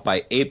 up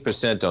by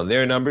 8% on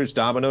their numbers.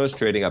 Domino's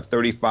trading up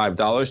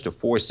 $35 to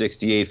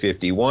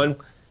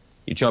 $468.51.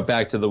 You jump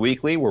back to the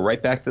weekly, we're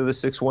right back to the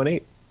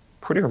 618.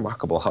 Pretty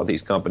remarkable how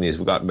these companies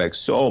have gotten back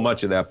so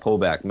much of that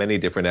pullback, many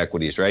different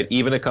equities, right?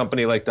 Even a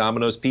company like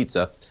Domino's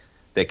Pizza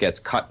that gets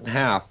cut in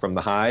half from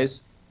the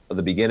highs of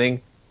the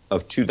beginning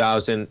of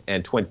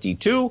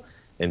 2022.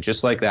 And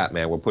just like that,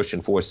 man, we're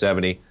pushing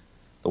 470.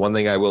 The one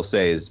thing I will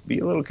say is be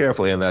a little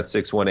careful here in that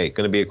 618.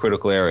 Going to be a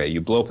critical area.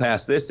 You blow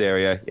past this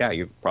area, yeah,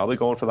 you're probably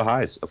going for the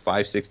highs of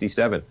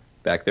 567.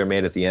 Back there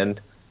made at the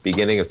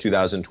beginning of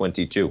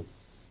 2022.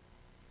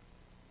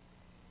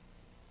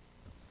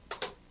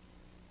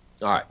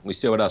 All right, we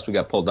see what else we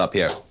got pulled up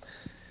here.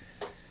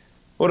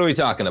 What are we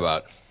talking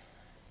about?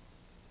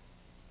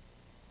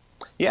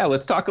 Yeah,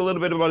 let's talk a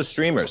little bit about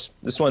streamers.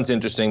 This one's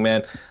interesting,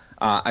 man.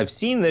 I've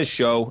seen this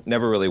show,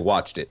 never really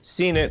watched it.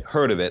 Seen it,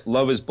 heard of it.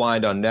 Love is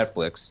Blind on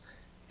Netflix.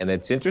 And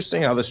it's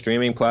interesting how the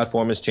streaming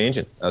platform is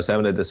changing. I was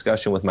having a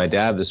discussion with my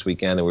dad this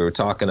weekend, and we were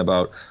talking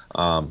about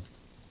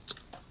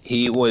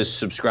he was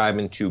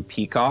subscribing to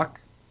Peacock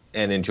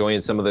and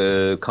enjoying some of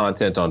the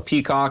content on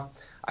Peacock.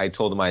 I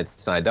told him I had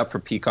signed up for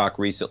Peacock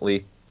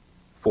recently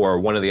for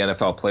one of the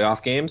NFL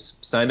playoff games.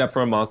 Signed up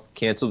for a month,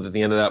 canceled at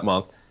the end of that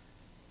month.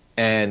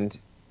 And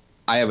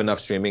I have enough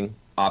streaming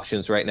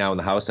options right now in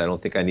the house. I don't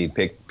think I need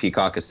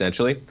Peacock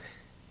essentially.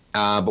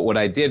 But what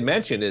I did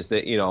mention is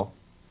that, you know,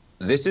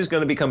 this is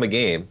going to become a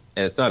game,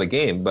 and it's not a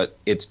game, but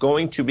it's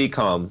going to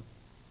become,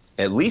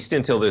 at least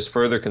until there's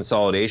further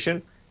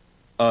consolidation,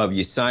 of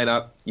you sign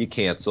up, you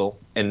cancel,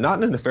 and not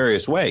in a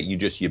nefarious way.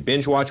 You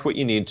binge watch what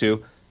you need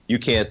to, you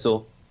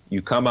cancel,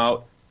 you come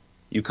out,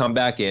 you come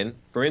back in.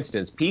 For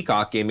instance,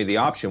 Peacock gave me the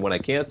option when I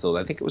canceled.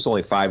 I think it was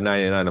only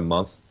 $5.99 a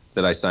month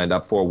that I signed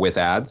up for with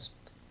ads.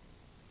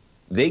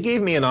 They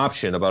gave me an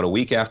option about a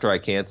week after I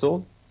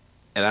canceled,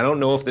 and I don't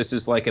know if this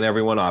is like an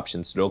everyone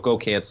option, so don't go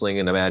canceling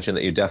and imagine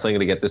that you're definitely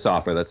going to get this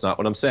offer. That's not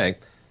what I'm saying.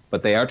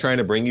 But they are trying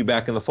to bring you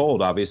back in the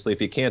fold, obviously,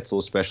 if you cancel,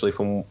 especially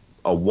from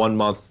a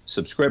 1-month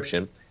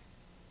subscription.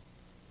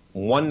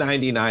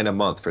 $199 a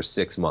month for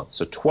 6 months.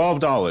 So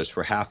 $12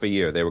 for half a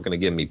year they were going to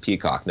give me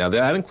Peacock. Now,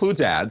 that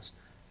includes ads.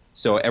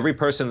 So every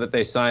person that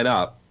they sign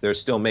up, they're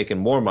still making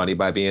more money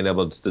by being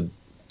able to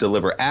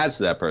deliver ads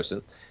to that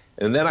person.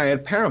 And then I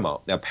had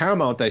Paramount. Now,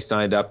 Paramount I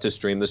signed up to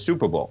stream the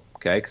Super Bowl,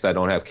 okay, because I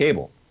don't have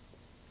cable.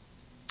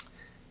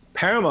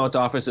 Paramount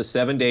offers a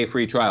 7-day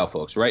free trial,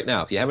 folks, right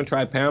now. If you haven't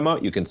tried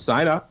Paramount, you can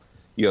sign up.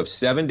 You have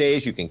 7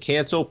 days. You can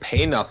cancel,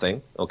 pay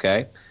nothing,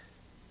 okay?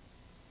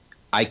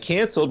 I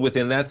canceled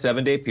within that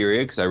 7-day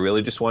period because I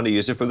really just wanted to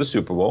use it for the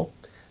Super Bowl.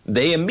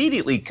 They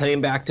immediately came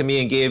back to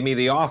me and gave me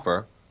the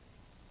offer.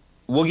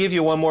 We'll give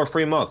you one more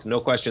free month. No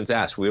questions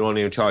asked. We won't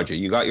even charge you.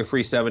 You got your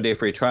free 7-day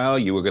free trial.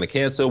 You were going to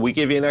cancel. We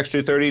give you an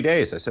extra 30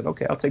 days. I said,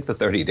 okay, I'll take the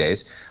 30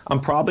 days. I'm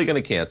probably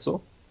going to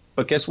cancel.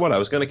 But guess what? I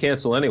was going to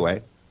cancel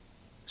anyway.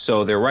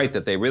 So they're right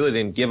that they really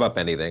didn't give up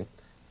anything,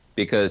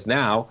 because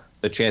now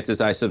the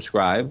chances I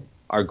subscribe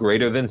are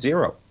greater than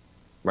 0,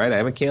 right? I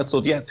haven't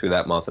canceled yet through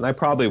that month, and I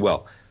probably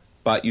will.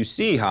 But you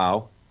see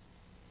how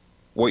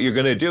what you're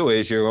going to do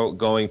is you're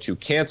going to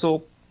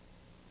cancel,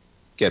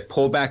 get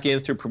pulled back in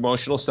through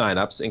promotional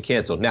signups, and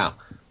cancel. Now,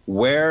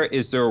 where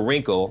is there a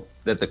wrinkle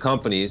that the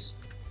companies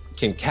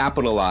can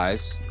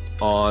capitalize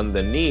on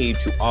the need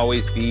to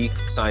always be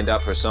signed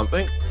up for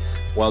something?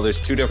 Well,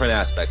 there's two different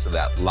aspects of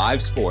that.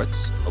 Live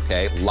sports,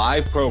 okay?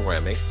 Live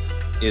programming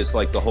is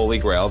like the holy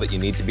grail that you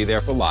need to be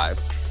there for live.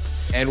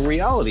 And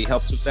reality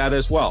helps with that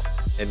as well.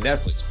 And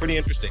Netflix, pretty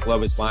interesting.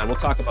 Love is Blind. We'll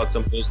talk about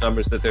some of those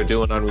numbers that they're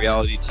doing on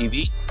reality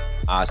TV.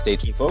 Stay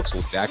tuned, folks.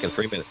 We'll be back in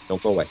 3 minutes.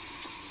 Don't go away.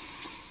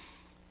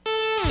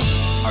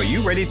 Are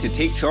you ready to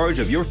take charge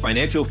of your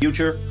financial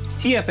future?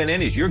 TFNN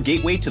is your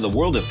gateway to the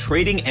world of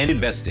trading and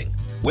investing.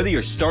 Whether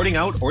you're starting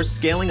out or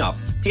scaling up,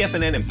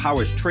 TFNN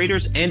empowers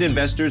traders and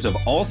investors of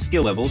all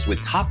skill levels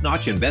with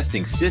top-notch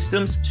investing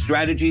systems,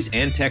 strategies,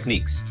 and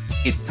techniques.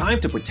 It's time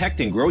to protect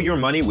and grow your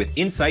money with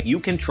insight you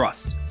can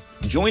trust.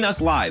 Join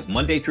us live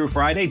Monday through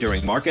Friday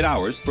during market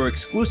hours for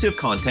exclusive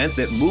content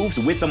that moves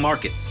with the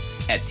markets.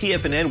 At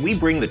TFNN, we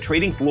bring the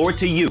trading floor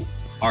to you.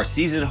 Our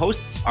seasoned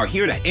hosts are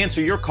here to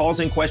answer your calls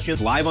and questions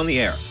live on the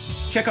air.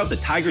 Check out the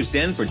Tiger's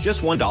Den for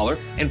just $1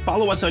 and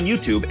follow us on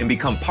YouTube and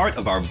become part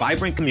of our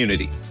vibrant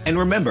community. And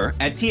remember,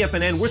 at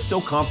TFNN, we're so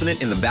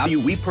confident in the value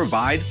we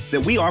provide that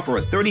we offer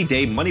a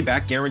 30-day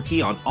money-back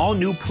guarantee on all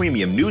new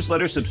premium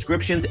newsletter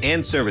subscriptions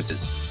and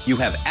services. You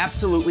have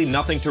absolutely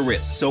nothing to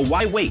risk, so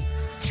why wait?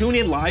 Tune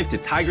in live to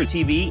Tiger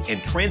TV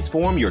and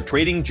transform your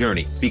trading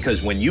journey,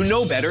 because when you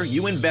know better,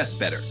 you invest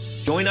better.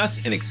 Join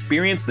us and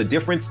experience the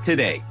difference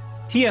today.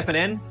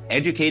 TFNN,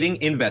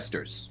 educating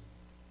investors.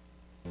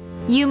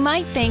 You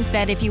might think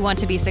that if you want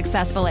to be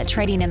successful at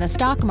trading in the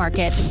stock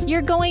market,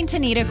 you're going to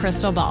need a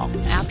crystal ball.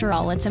 After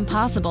all, it's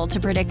impossible to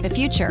predict the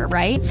future,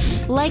 right?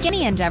 Like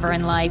any endeavor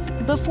in life,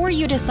 before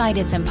you decide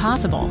it's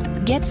impossible,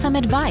 get some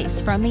advice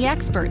from the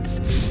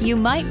experts. You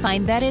might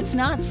find that it's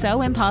not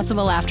so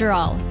impossible after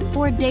all.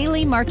 For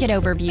daily market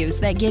overviews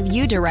that give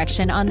you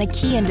direction on the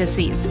key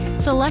indices,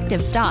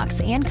 selective stocks,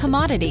 and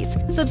commodities,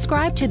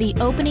 subscribe to the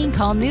Opening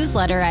Call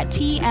newsletter at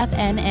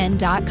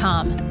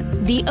TFNN.com.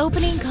 The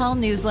Opening Call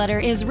newsletter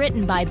is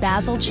written by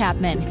Basil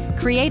Chapman,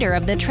 creator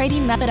of the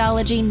trading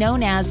methodology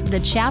known as the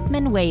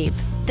Chapman Wave.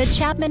 The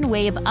Chapman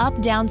Wave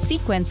up-down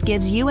sequence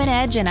gives you an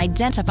edge in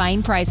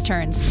identifying price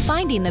turns,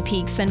 finding the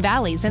peaks and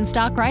valleys in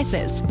stock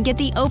prices. Get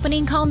the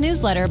Opening Call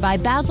newsletter by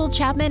Basil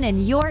Chapman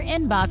in your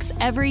inbox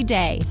every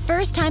day.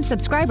 First-time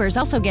subscribers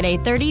also get a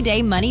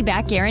 30-day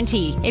money-back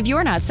guarantee. If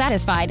you're not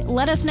satisfied,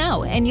 let us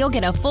know, and you'll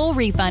get a full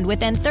refund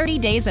within 30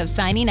 days of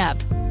signing up.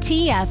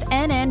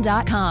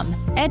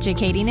 TFNN.com,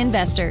 educating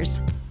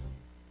investors.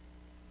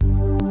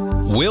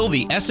 Will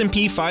the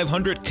S&P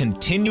 500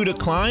 continue to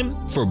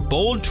climb? For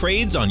bold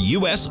trades on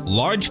U.S.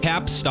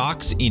 large-cap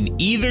stocks in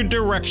either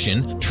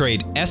direction,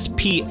 trade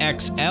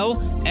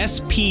SPXL,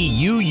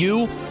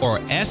 SPUU, or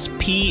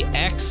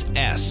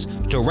SPXS.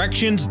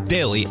 Directions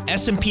Daily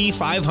S&P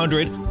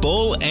 500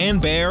 Bull and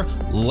Bear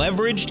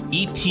Leveraged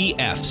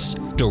ETFs.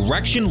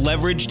 Direction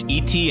leveraged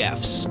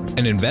ETFs.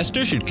 An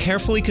investor should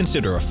carefully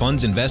consider a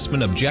fund's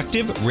investment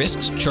objective,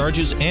 risks,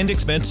 charges, and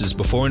expenses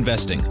before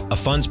investing. A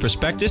fund's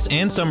prospectus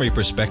and summary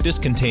prospectus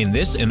contain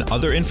this and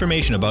other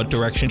information about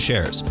Direction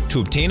shares. To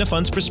obtain a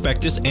fund's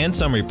prospectus and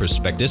summary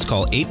prospectus,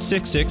 call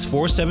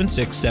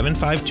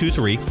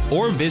 866-476-7523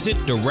 or visit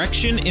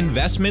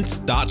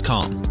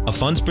directioninvestments.com. A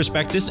fund's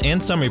prospectus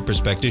and summary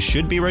prospectus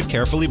should be read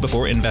carefully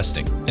before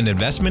investing. An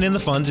investment in the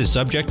funds is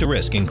subject to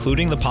risk,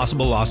 including the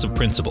possible loss of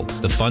principal.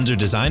 The funds are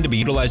designed to be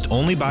utilized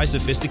only by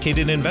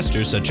sophisticated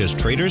investors such as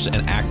traders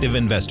and active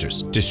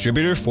investors.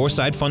 Distributor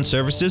Foreside Fund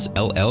Services,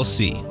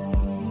 LLC.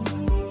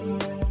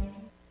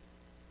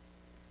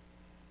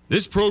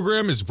 This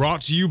program is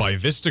brought to you by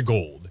Vista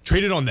Gold,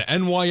 traded on the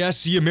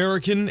NYSE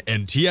American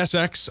and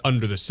TSX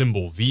under the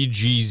symbol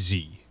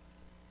VGZ.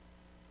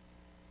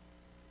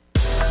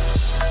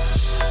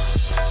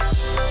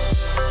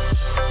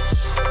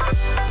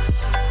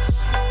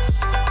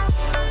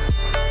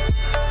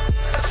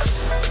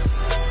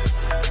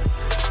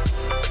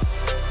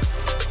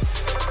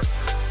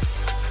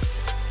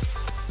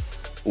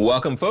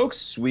 Welcome,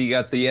 folks. We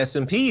got the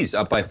S&Ps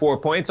up by 4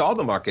 points. All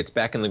the markets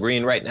back in the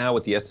green right now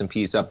with the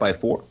S&Ps up by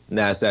 4.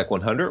 NASDAQ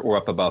 100, we're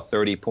up about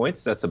 30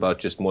 points. That's about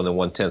just more than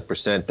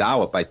 0.1%.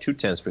 Dow up by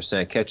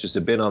 0.2%. Catches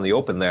a bit on the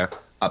open there,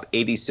 up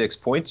 86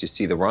 points. You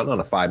see the run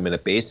on a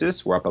 5-minute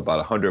basis. We're up about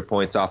 100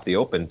 points off the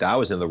open. Dow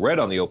is in the red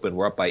on the open.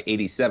 We're up by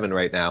 87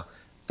 right now,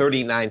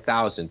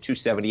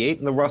 39,278.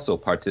 And the Russell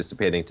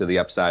participating to the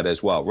upside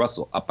as well.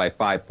 Russell up by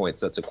 5 points.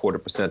 That's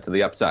 0.25% to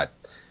the upside.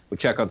 We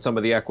check on some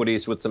of the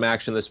equities with some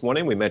action this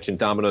morning. We mentioned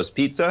Domino's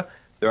Pizza.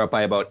 They're up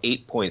by about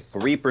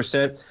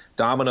 8.3%.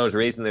 Domino's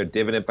raising their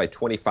dividend by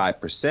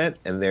 25%,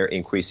 and they're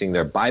increasing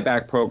their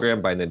buyback program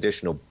by an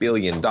additional $1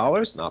 billion.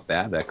 Not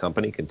bad. That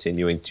company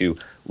continuing to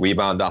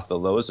rebound off the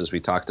lows, as we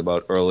talked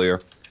about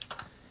earlier.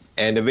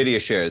 And NVIDIA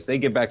shares, they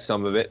give back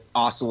some of it,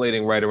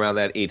 oscillating right around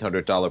that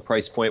 $800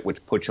 price point,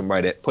 which puts them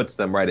right at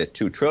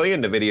 $2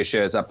 trillion. NVIDIA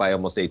shares up by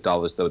almost $8,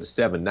 though, to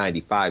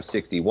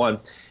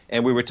 $795.61.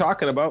 And we were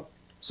talking about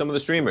some of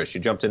the streamers.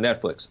 You jump to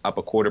Netflix, up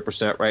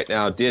 0.25% right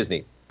now.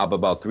 Disney, up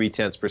about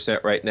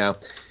 0.3% right now.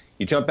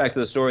 You jump back to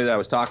the story that I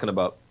was talking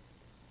about.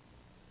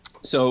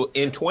 So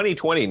in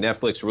 2020,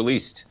 Netflix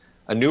released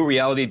a new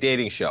reality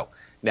dating show.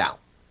 Now,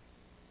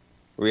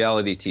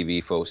 reality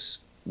TV, folks,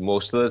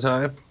 most of the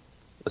time,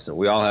 listen,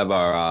 we all have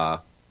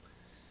our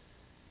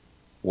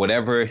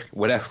whatever,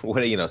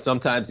 you know,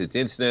 sometimes it's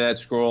internet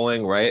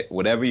scrolling, right?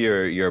 Whatever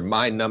your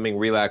mind-numbing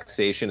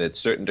relaxation at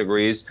certain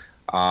degrees.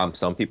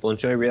 Some people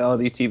enjoy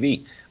reality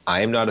TV.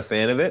 I am not a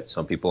fan of it.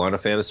 Some people aren't a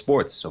fan of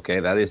sports. Okay,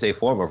 that is a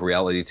form of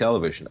reality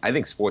television. I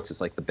think sports is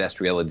like the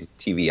best reality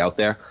TV out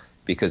there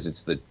because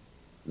it's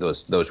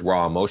those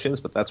raw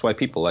emotions. But that's why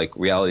people like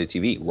reality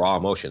TV, raw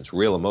emotions,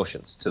 real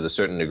emotions to the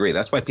certain degree.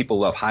 That's why people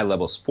love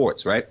high-level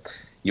sports, right?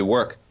 You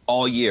work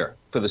all year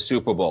for the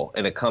Super Bowl,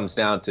 and it comes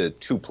down to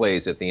 2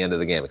 plays at the end of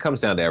the game. It comes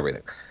down to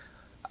everything.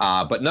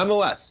 But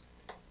nonetheless,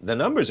 the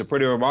numbers are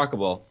pretty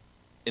remarkable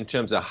in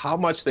terms of how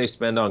much they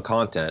spend on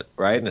content,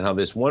 right? And how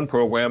this one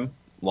program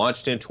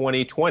launched in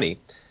 2020,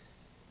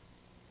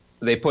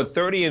 they put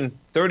 30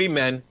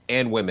 men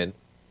and women,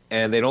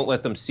 and they don't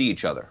let them see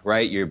each other,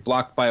 right? You're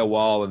blocked by a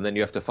wall, and then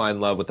you have to find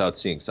love without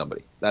seeing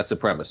somebody. That's the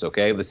premise,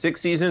 okay? The 6th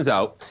season's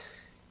out,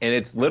 and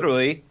it's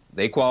literally,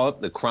 they call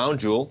it the crown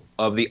jewel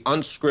of the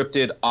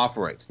unscripted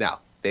offerings. Now,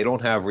 they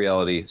don't have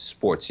reality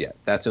sports yet.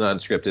 That's an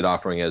unscripted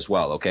offering as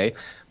well, okay?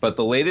 But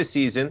the latest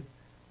season,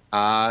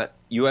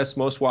 U.S.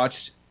 most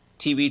watched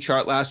TV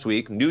chart last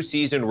week, new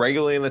season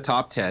regularly in the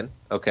top 10,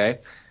 okay?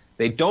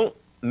 They don't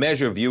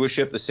measure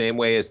viewership the same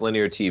way as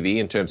linear TV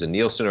in terms of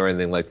Nielsen or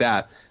anything like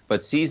that,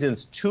 but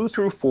seasons 2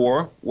 through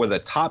 4 were the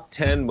top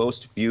 10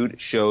 most viewed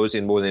shows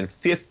in more than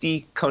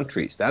 50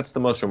 countries. That's the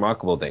most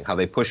remarkable thing, how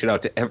they push it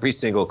out to every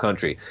single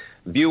country.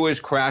 Viewers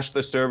crashed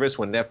the service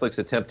when Netflix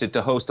attempted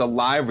to host a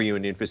live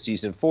reunion for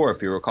season 4,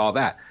 if you recall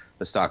that.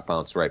 The stock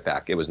bounced right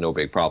back. It was no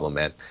big problem,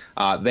 man.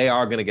 They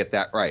are going to get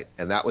that right,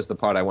 and that was the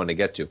part I wanted to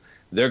get to.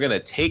 They're going to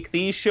take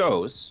these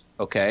shows,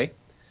 okay,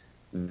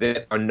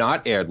 that are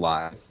not aired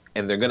live,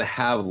 and they're going to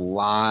have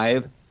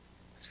live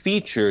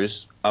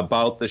features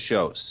about the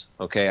shows.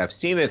 Okay, I've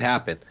seen it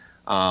happen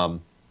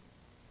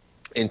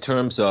in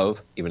terms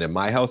of, even in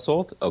my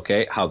household,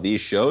 okay, how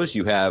these shows,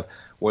 you have,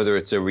 whether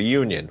it's a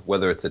reunion,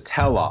 whether it's a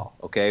tell-all,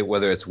 okay,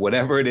 whether it's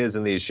whatever it is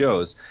in these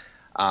shows,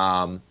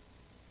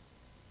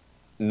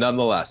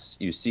 nonetheless,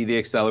 you see the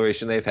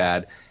acceleration they've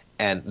had,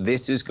 and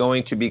this is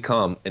going to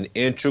become an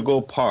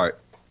integral part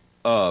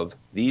of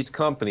these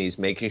companies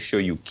making sure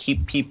you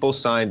keep people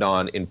signed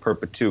on in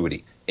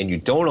perpetuity and you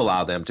don't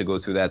allow them to go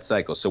through that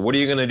cycle. So what are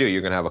you going to do?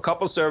 You're going to have a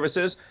couple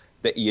services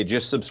that you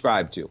just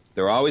subscribe to.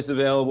 They're always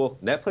available.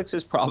 Netflix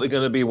is probably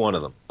going to be one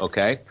of them,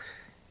 okay?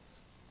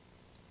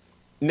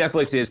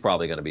 Netflix is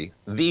probably going to be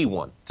the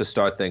one to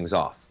start things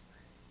off.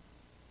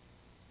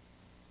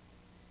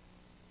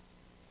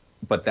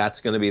 But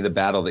that's going to be the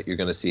battle that you're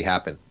going to see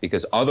happen,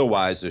 because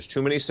otherwise there's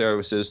too many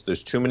services,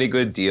 there's too many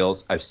good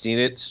deals. I've seen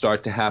it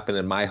start to happen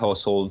in my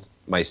household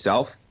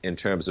myself in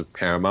terms of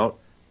Paramount,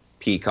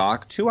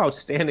 Peacock, two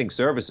outstanding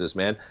services,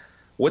 man.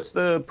 What's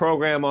the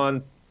program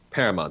on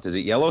Paramount? Is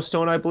it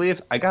Yellowstone, I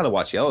believe? I got to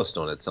watch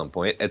Yellowstone at some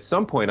point. At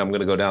some point, I'm going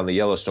to go down the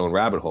Yellowstone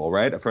rabbit hole,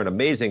 right? I've heard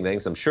amazing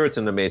things. I'm sure it's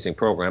an amazing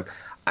program.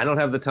 I don't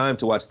have the time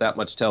to watch that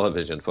much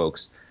television,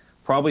 folks.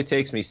 Probably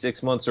takes me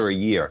 6 months or a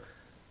year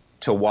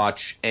to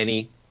watch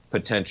any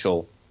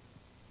potential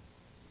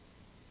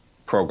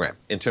program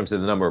in terms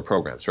of the number of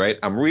programs, right?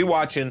 I'm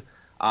rewatching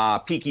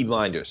Peaky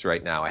Blinders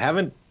right now. I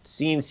haven't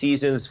seen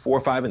seasons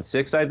 4, 5, and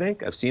 6, I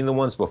think. I've seen the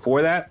ones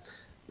before that.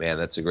 Man,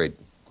 that's a great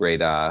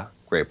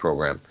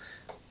program.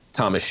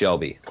 Thomas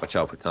Shelby. Watch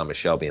out for Thomas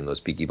Shelby and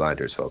those Peaky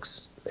Blinders,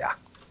 folks. Yeah.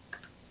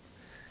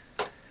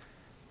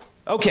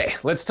 Okay,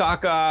 let's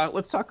talk a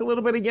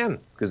little bit again,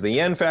 because the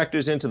yen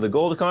factors into the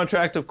gold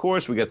contract, of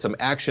course. We got some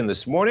action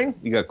this morning.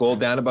 You got gold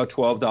down about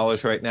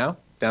 $12 right now,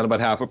 down about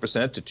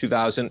 0.5% to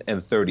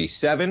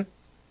 2,037.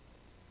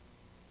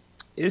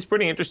 It is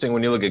pretty interesting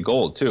when you look at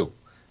gold, too,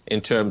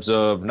 in terms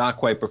of not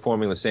quite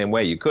performing the same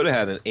way. You could have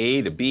had an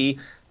A to B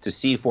to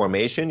C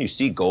formation. You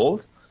see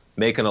gold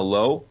making a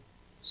low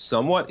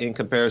somewhat in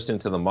comparison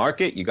to the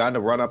market. You got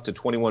to run up to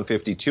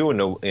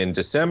 2152 in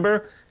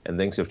December, and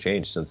things have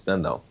changed since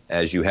then, though,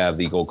 as you have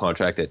the gold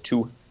contract at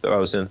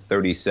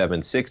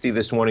 2,037.60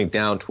 this morning,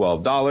 down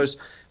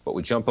 $12. But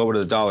we jump over to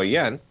the dollar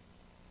yen,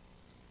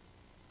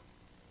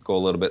 go a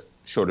little bit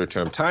shorter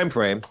term time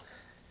frame,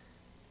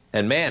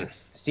 and man,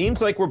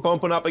 seems like we're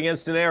bumping up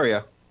against an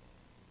area,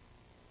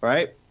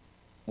 right?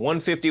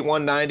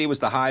 151.90 was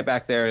the high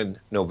back there in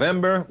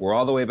November. We're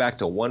all the way back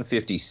to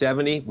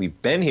 150.70.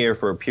 We've been here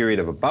for a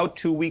period of about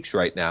 2 weeks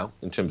right now.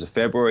 In terms of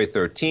February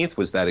 13th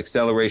was that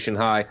acceleration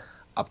high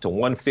up to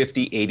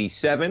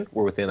 150.87.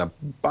 We're within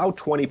about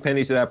 20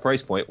 pennies of that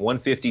price point.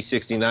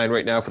 150.69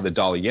 right now for the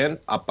dollar yen,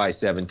 up by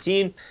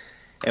 17.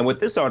 And what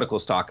this article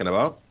is talking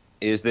about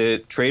is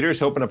that traders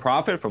hoping to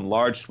profit from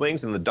large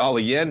swings in the dollar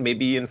yen may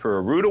be in for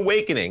a rude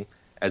awakening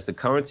as the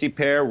currency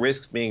pair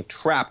risks being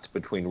trapped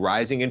between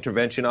rising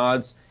intervention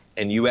odds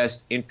and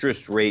U.S.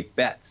 interest rate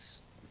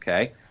bets,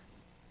 okay?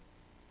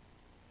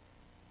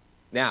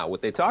 Now,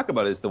 what they talk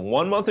about is the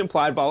 1 month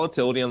implied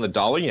volatility on the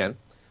dollar yen,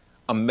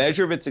 a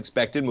measure of its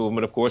expected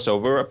movement, of course,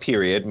 over a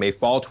period, may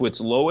fall to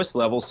its lowest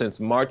level since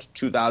March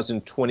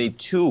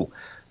 2022.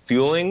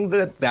 Fueling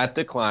that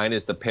decline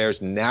is the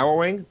pair's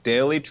narrowing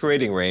daily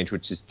trading range,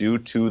 which is due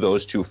to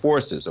those two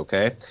forces,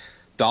 okay?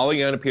 Dollar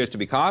yen appears to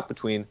be caught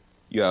between,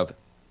 you have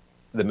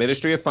the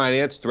Ministry of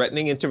Finance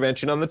threatening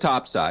intervention on the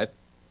top side,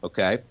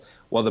 okay,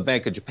 while the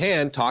Bank of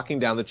Japan talking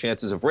down the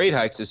chances of rate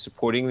hikes is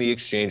supporting the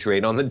exchange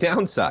rate on the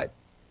downside.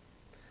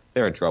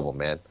 They're in trouble,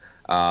 man.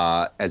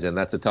 As in,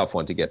 that's a tough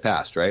one to get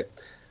past, right?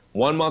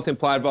 1 month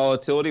implied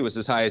volatility was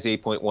as high as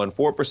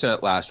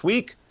 8.14% last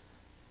week.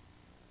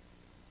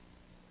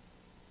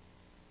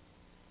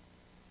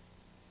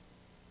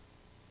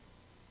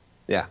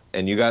 Yeah,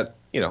 and you got,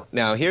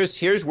 now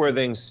here's where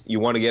things you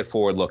want to get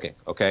forward looking,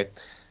 okay?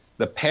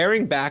 The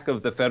paring back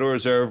of the Federal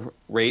Reserve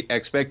rate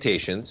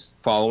expectations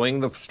following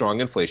the strong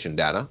inflation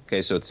data,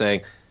 okay, so it's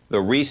saying the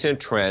recent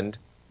trend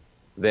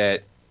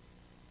that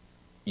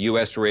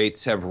U.S.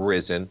 rates have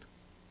risen,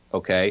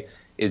 okay,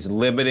 is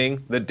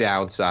limiting the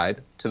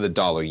downside to the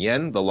dollar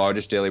yen. The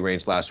largest daily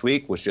range last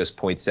week was just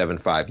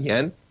 0.75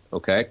 yen,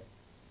 okay?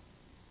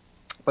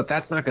 But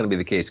that's not going to be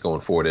the case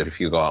going forward if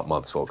you go out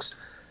months, folks.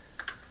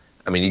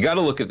 I mean, you got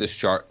to look at this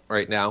chart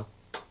right now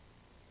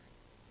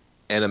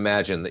and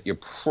imagine that you're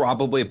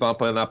probably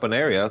bumping up an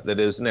area that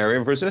is an area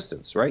of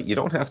resistance, right? You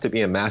don't have to be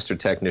a master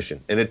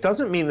technician. And it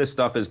doesn't mean this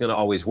stuff is going to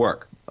always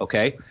work,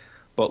 okay?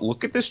 But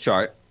look at this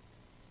chart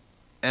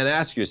and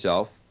ask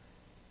yourself,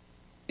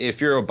 if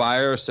you're a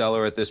buyer or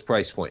seller at this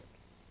price point.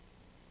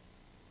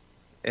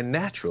 And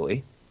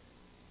naturally,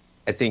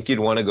 I think you'd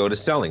want to go to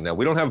selling. Now,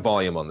 we don't have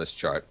volume on this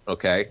chart,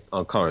 okay,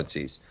 on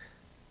currencies.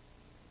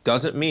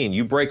 Doesn't mean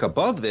you break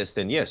above this,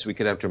 then yes, we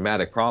could have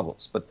dramatic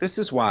problems. But this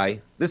is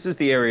why, this is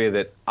the area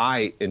that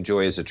I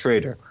enjoy as a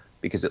trader,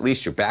 because at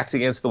least your back's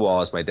against the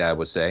wall, as my dad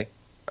would say,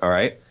 all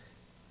right?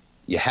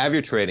 You have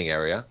your trading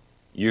area.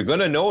 You're going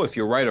to know if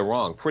you're right or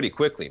wrong pretty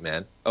quickly,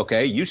 man,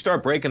 okay? You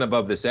start breaking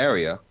above this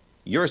area,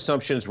 your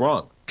assumption's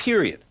wrong,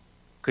 period.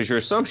 Because your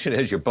assumption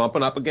is you're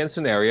bumping up against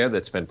an area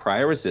that's been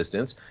prior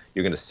resistance.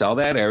 You're going to sell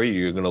that area.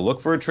 You're going to look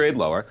for a trade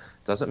lower.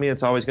 Doesn't mean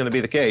it's always going to be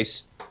the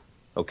case,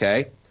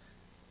 okay?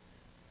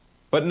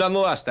 But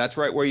nonetheless, that's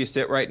right where you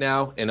sit right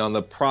now. And on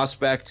the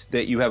prospect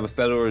that you have a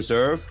Federal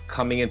Reserve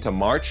coming into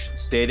March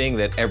stating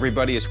that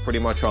everybody is pretty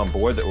much on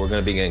board that we're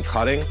going to begin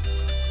cutting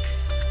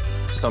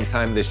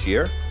sometime this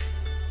year,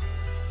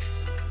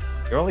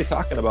 you're only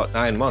talking about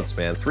 9 months,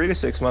 man. 3 to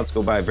 6 months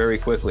go by very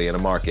quickly in a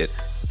market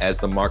as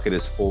the market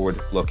is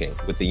forward-looking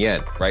with the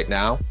yen. Right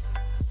now,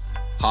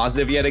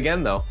 positive yet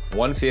again, though,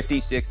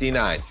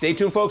 150.69. Stay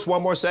tuned, folks.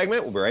 One more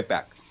segment. We'll be right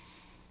back.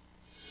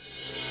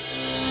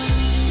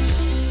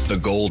 The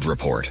Gold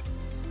Report.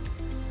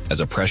 As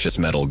a precious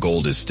metal,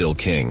 gold is still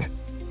king.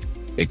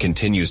 It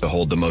continues to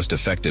hold the most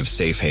effective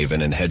safe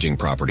haven and hedging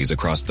properties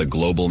across the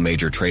global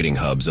major trading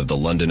hubs of the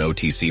London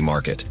OTC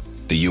market,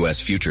 the U.S.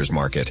 futures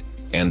market,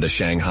 and the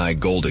Shanghai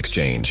Gold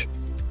Exchange.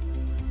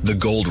 The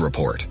Gold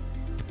Report.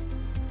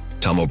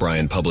 Tom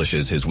O'Brien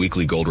publishes his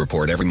weekly gold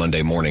report every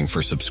Monday morning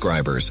for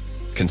subscribers,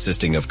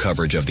 consisting of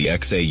coverage of the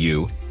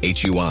XAU,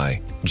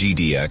 HUI,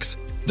 GDX,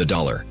 the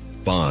dollar,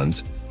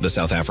 bonds, the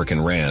South African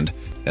rand,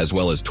 as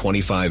well as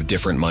 25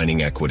 different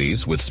mining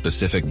equities with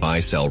specific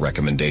buy-sell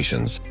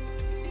recommendations.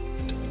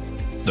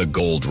 The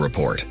Gold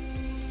Report.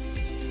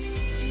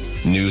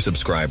 New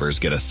subscribers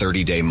get a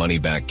 30-day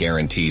money-back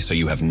guarantee so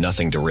you have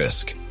nothing to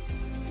risk.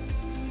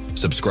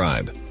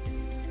 Subscribe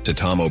to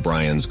Tom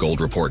O'Brien's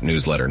Gold Report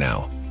newsletter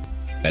now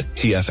at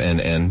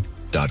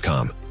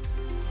TFNN.com.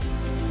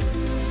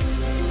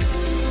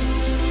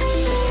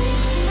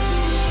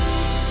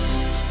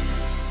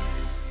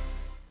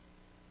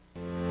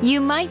 You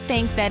might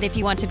think that if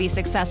you want to be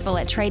successful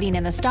at trading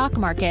in the stock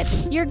market,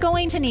 you're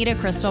going to need a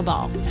crystal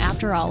ball.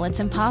 After all, it's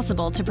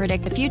impossible to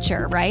predict the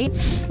future, right?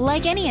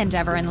 Like any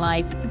endeavor in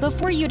life,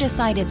 before you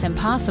decide it's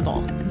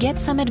impossible, get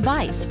some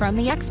advice from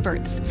the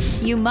experts.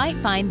 You might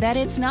find that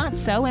it's not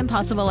so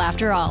impossible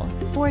after all.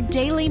 For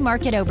daily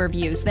market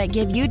overviews that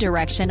give you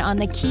direction on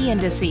the key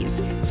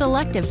indices,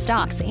 selective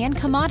stocks, and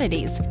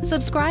commodities,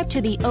 subscribe to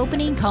the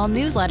Opening Call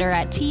newsletter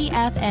at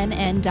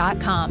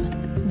TFNN.com.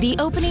 The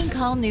Opening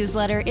Call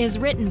newsletter is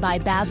written by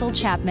Basil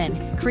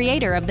Chapman,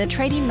 creator of the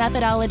trading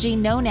methodology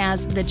known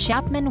as the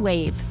Chapman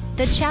Wave.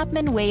 The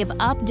Chapman Wave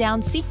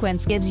up-down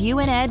sequence gives you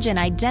an edge in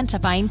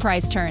identifying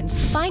price turns,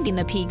 finding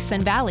the peaks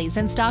and valleys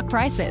in stock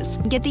prices.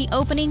 Get the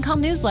Opening Call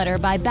newsletter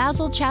by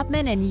Basil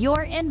Chapman in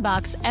your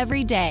inbox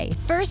every day.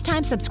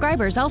 First-time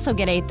subscribers also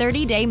get a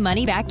 30-day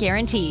money-back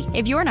guarantee.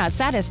 If you're not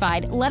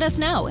satisfied, let us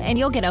know, and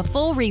you'll get a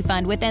full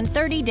refund within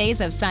 30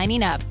 days of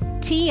signing up.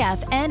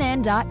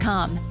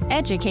 TFNN.com,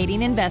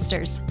 educating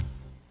investors.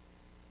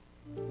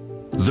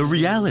 The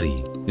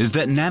reality is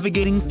that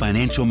navigating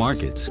financial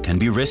markets can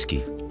be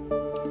risky.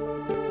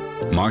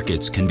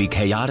 Markets can be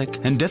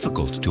chaotic and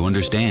difficult to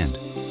understand.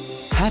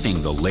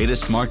 Having the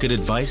latest market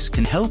advice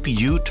can help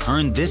you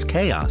turn this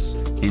chaos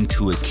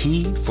into a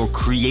key for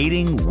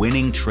creating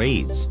winning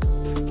trades.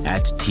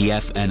 At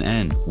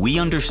TFNN, we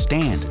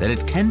understand that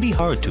it can be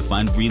hard to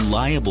find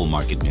reliable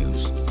market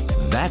news.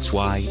 That's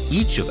why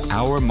each of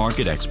our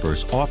market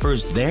experts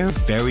offers their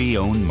very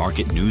own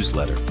market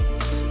newsletter,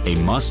 a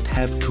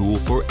must-have tool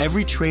for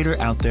every trader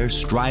out there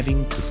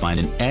striving to find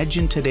an edge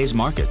in today's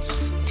markets.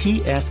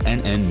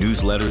 TFNN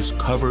newsletters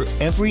cover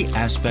every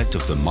aspect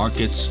of the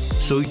markets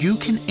so you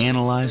can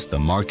analyze the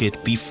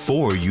market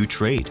before you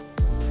trade.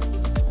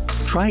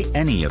 Try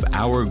any of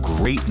our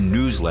great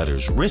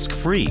newsletters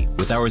risk-free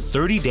with our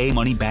 30-day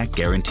money-back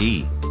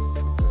guarantee.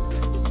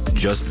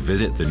 Just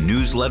visit the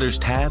Newsletters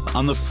tab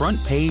on the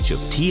front page of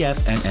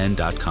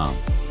TFNN.com.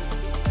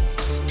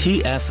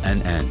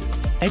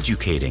 TFNN,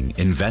 educating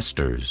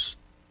investors.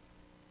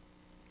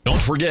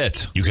 Don't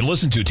forget, you can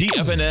listen to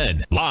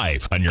TFNN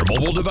live on your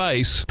mobile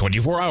device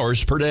 24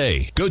 hours per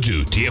day. Go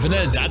to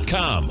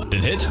TFNN.com,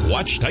 then hit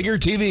Watch Tiger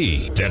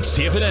TV. That's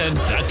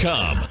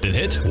TFNN.com, then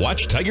hit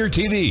Watch Tiger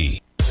TV.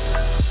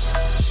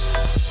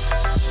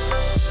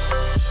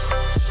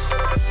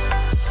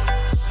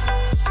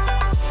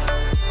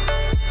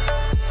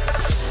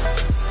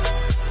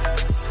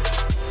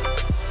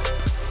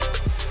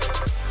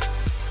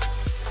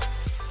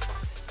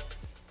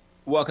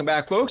 Welcome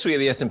back, folks. We have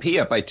the S&P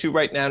up by 2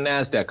 right now,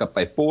 NASDAQ up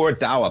by 4,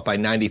 Dow up by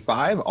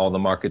 95, all the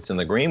markets in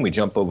the green. We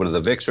jump over to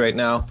the VIX right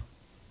now.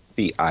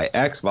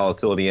 VIX,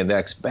 Volatility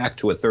Index, back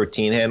to a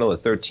 13 handle at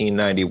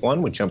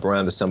 1391. We jump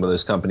around to some of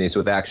those companies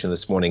with action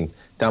this morning.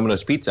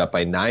 Domino's Pizza up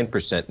by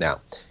 9%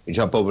 now. We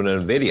jump over to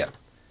NVIDIA.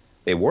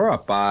 They were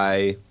up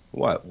by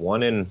what,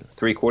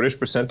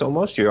 1.75%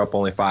 almost. You're up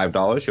only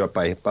 $5. You're up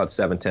by about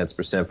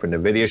 0.7% for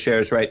NVIDIA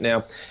shares right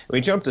now. We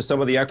jump to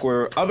some of the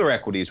other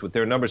equities with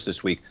their numbers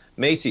this week.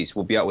 Macy's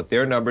will be out with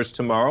their numbers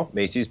tomorrow.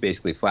 Macy's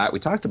basically flat. We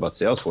talked about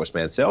Salesforce,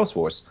 man.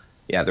 Salesforce,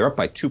 yeah, they're up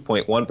by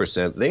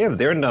 2.1%. They have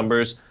their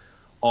numbers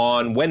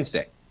on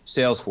Wednesday.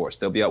 Salesforce,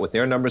 they'll be out with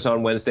their numbers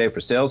on Wednesday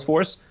for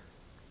Salesforce.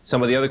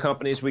 Some of the other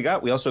companies we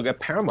also got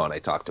Paramount I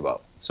talked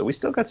about. So we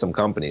still got some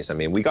companies. I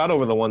mean, we got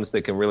over the ones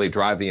that can really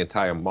drive the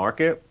entire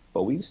market,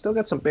 but we still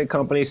got some big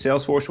companies.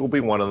 Salesforce will be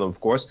one of them, of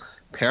course.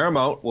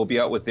 Paramount will be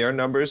out with their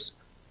numbers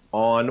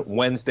on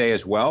Wednesday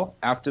as well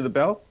after the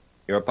bell.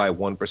 You're up by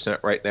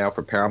 1% right now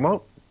for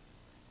Paramount.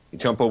 You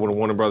jump over to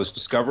Warner Brothers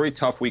Discovery.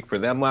 Tough week for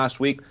them last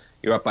week.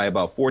 You're up by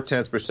about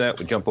 0.4%.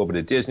 We jump over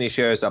to Disney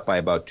shares, up by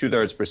about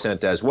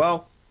 0.2% as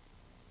well.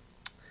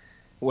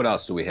 What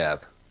else do we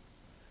have?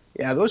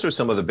 Yeah, those are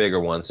some of the bigger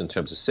ones in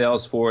terms of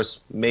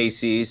Salesforce,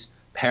 Macy's,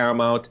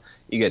 Paramount.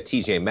 You got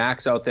TJ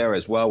Maxx out there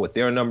as well with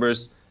their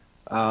numbers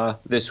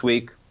this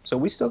week. So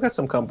we still got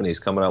some companies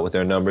coming out with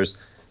their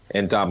numbers.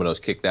 And Domino's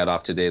kicked that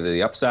off today to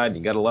the upside.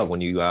 You got to love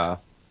when you have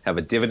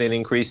a dividend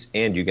increase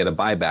and you get a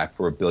buyback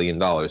for $1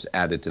 billion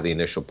added to the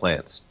initial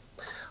plans.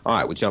 All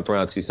right, we jump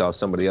around to see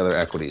some of the other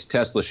equities.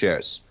 Tesla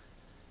shares.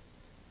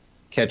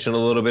 Catching a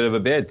little bit of a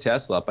bid.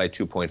 Tesla up by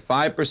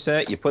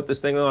 2.5%. You put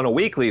this thing on a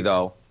weekly,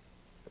 though.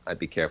 I'd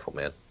be careful,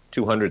 man.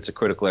 200 is a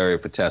critical area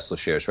for Tesla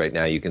shares right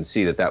now. You can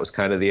see that was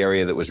kind of the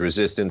area that was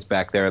resistance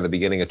back there in the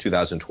beginning of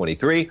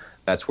 2023.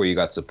 That's where you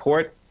got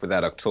support for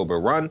that October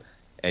run,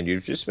 and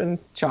you've just been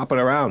chopping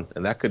around,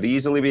 and that could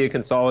easily be a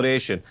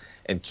consolidation.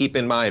 And keep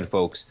in mind,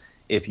 folks,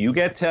 if you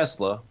get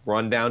Tesla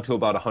run down to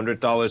about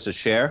 $100 a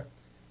share,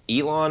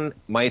 Elon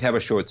might have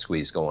a short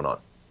squeeze going on.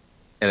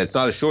 And it's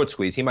not a short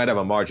squeeze. He might have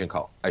a margin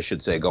call, I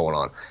should say, going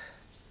on.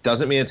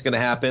 Doesn't mean it's going to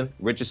happen.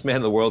 Richest man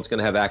in the world is going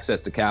to have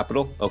access to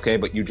capital, okay?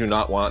 But you do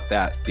not want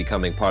that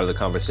becoming part of the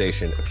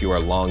conversation if you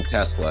are long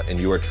Tesla and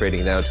you are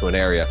trading down to an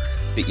area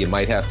that you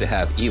might have to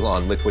have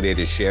Elon liquidate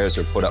his shares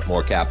or put up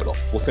more capital.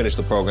 We'll finish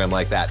the program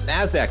like that.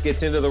 NASDAQ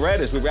gets into the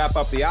red as we wrap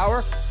up the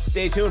hour.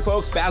 Stay tuned,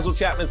 folks. Basil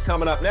Chapman's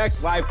coming up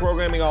next. Live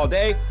programming all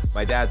day.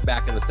 My dad's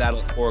back in the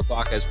saddle at 4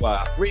 o'clock as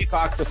well. 3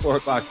 o'clock to 4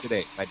 o'clock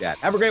today, my dad.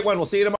 Have a great one. We'll see you tomorrow.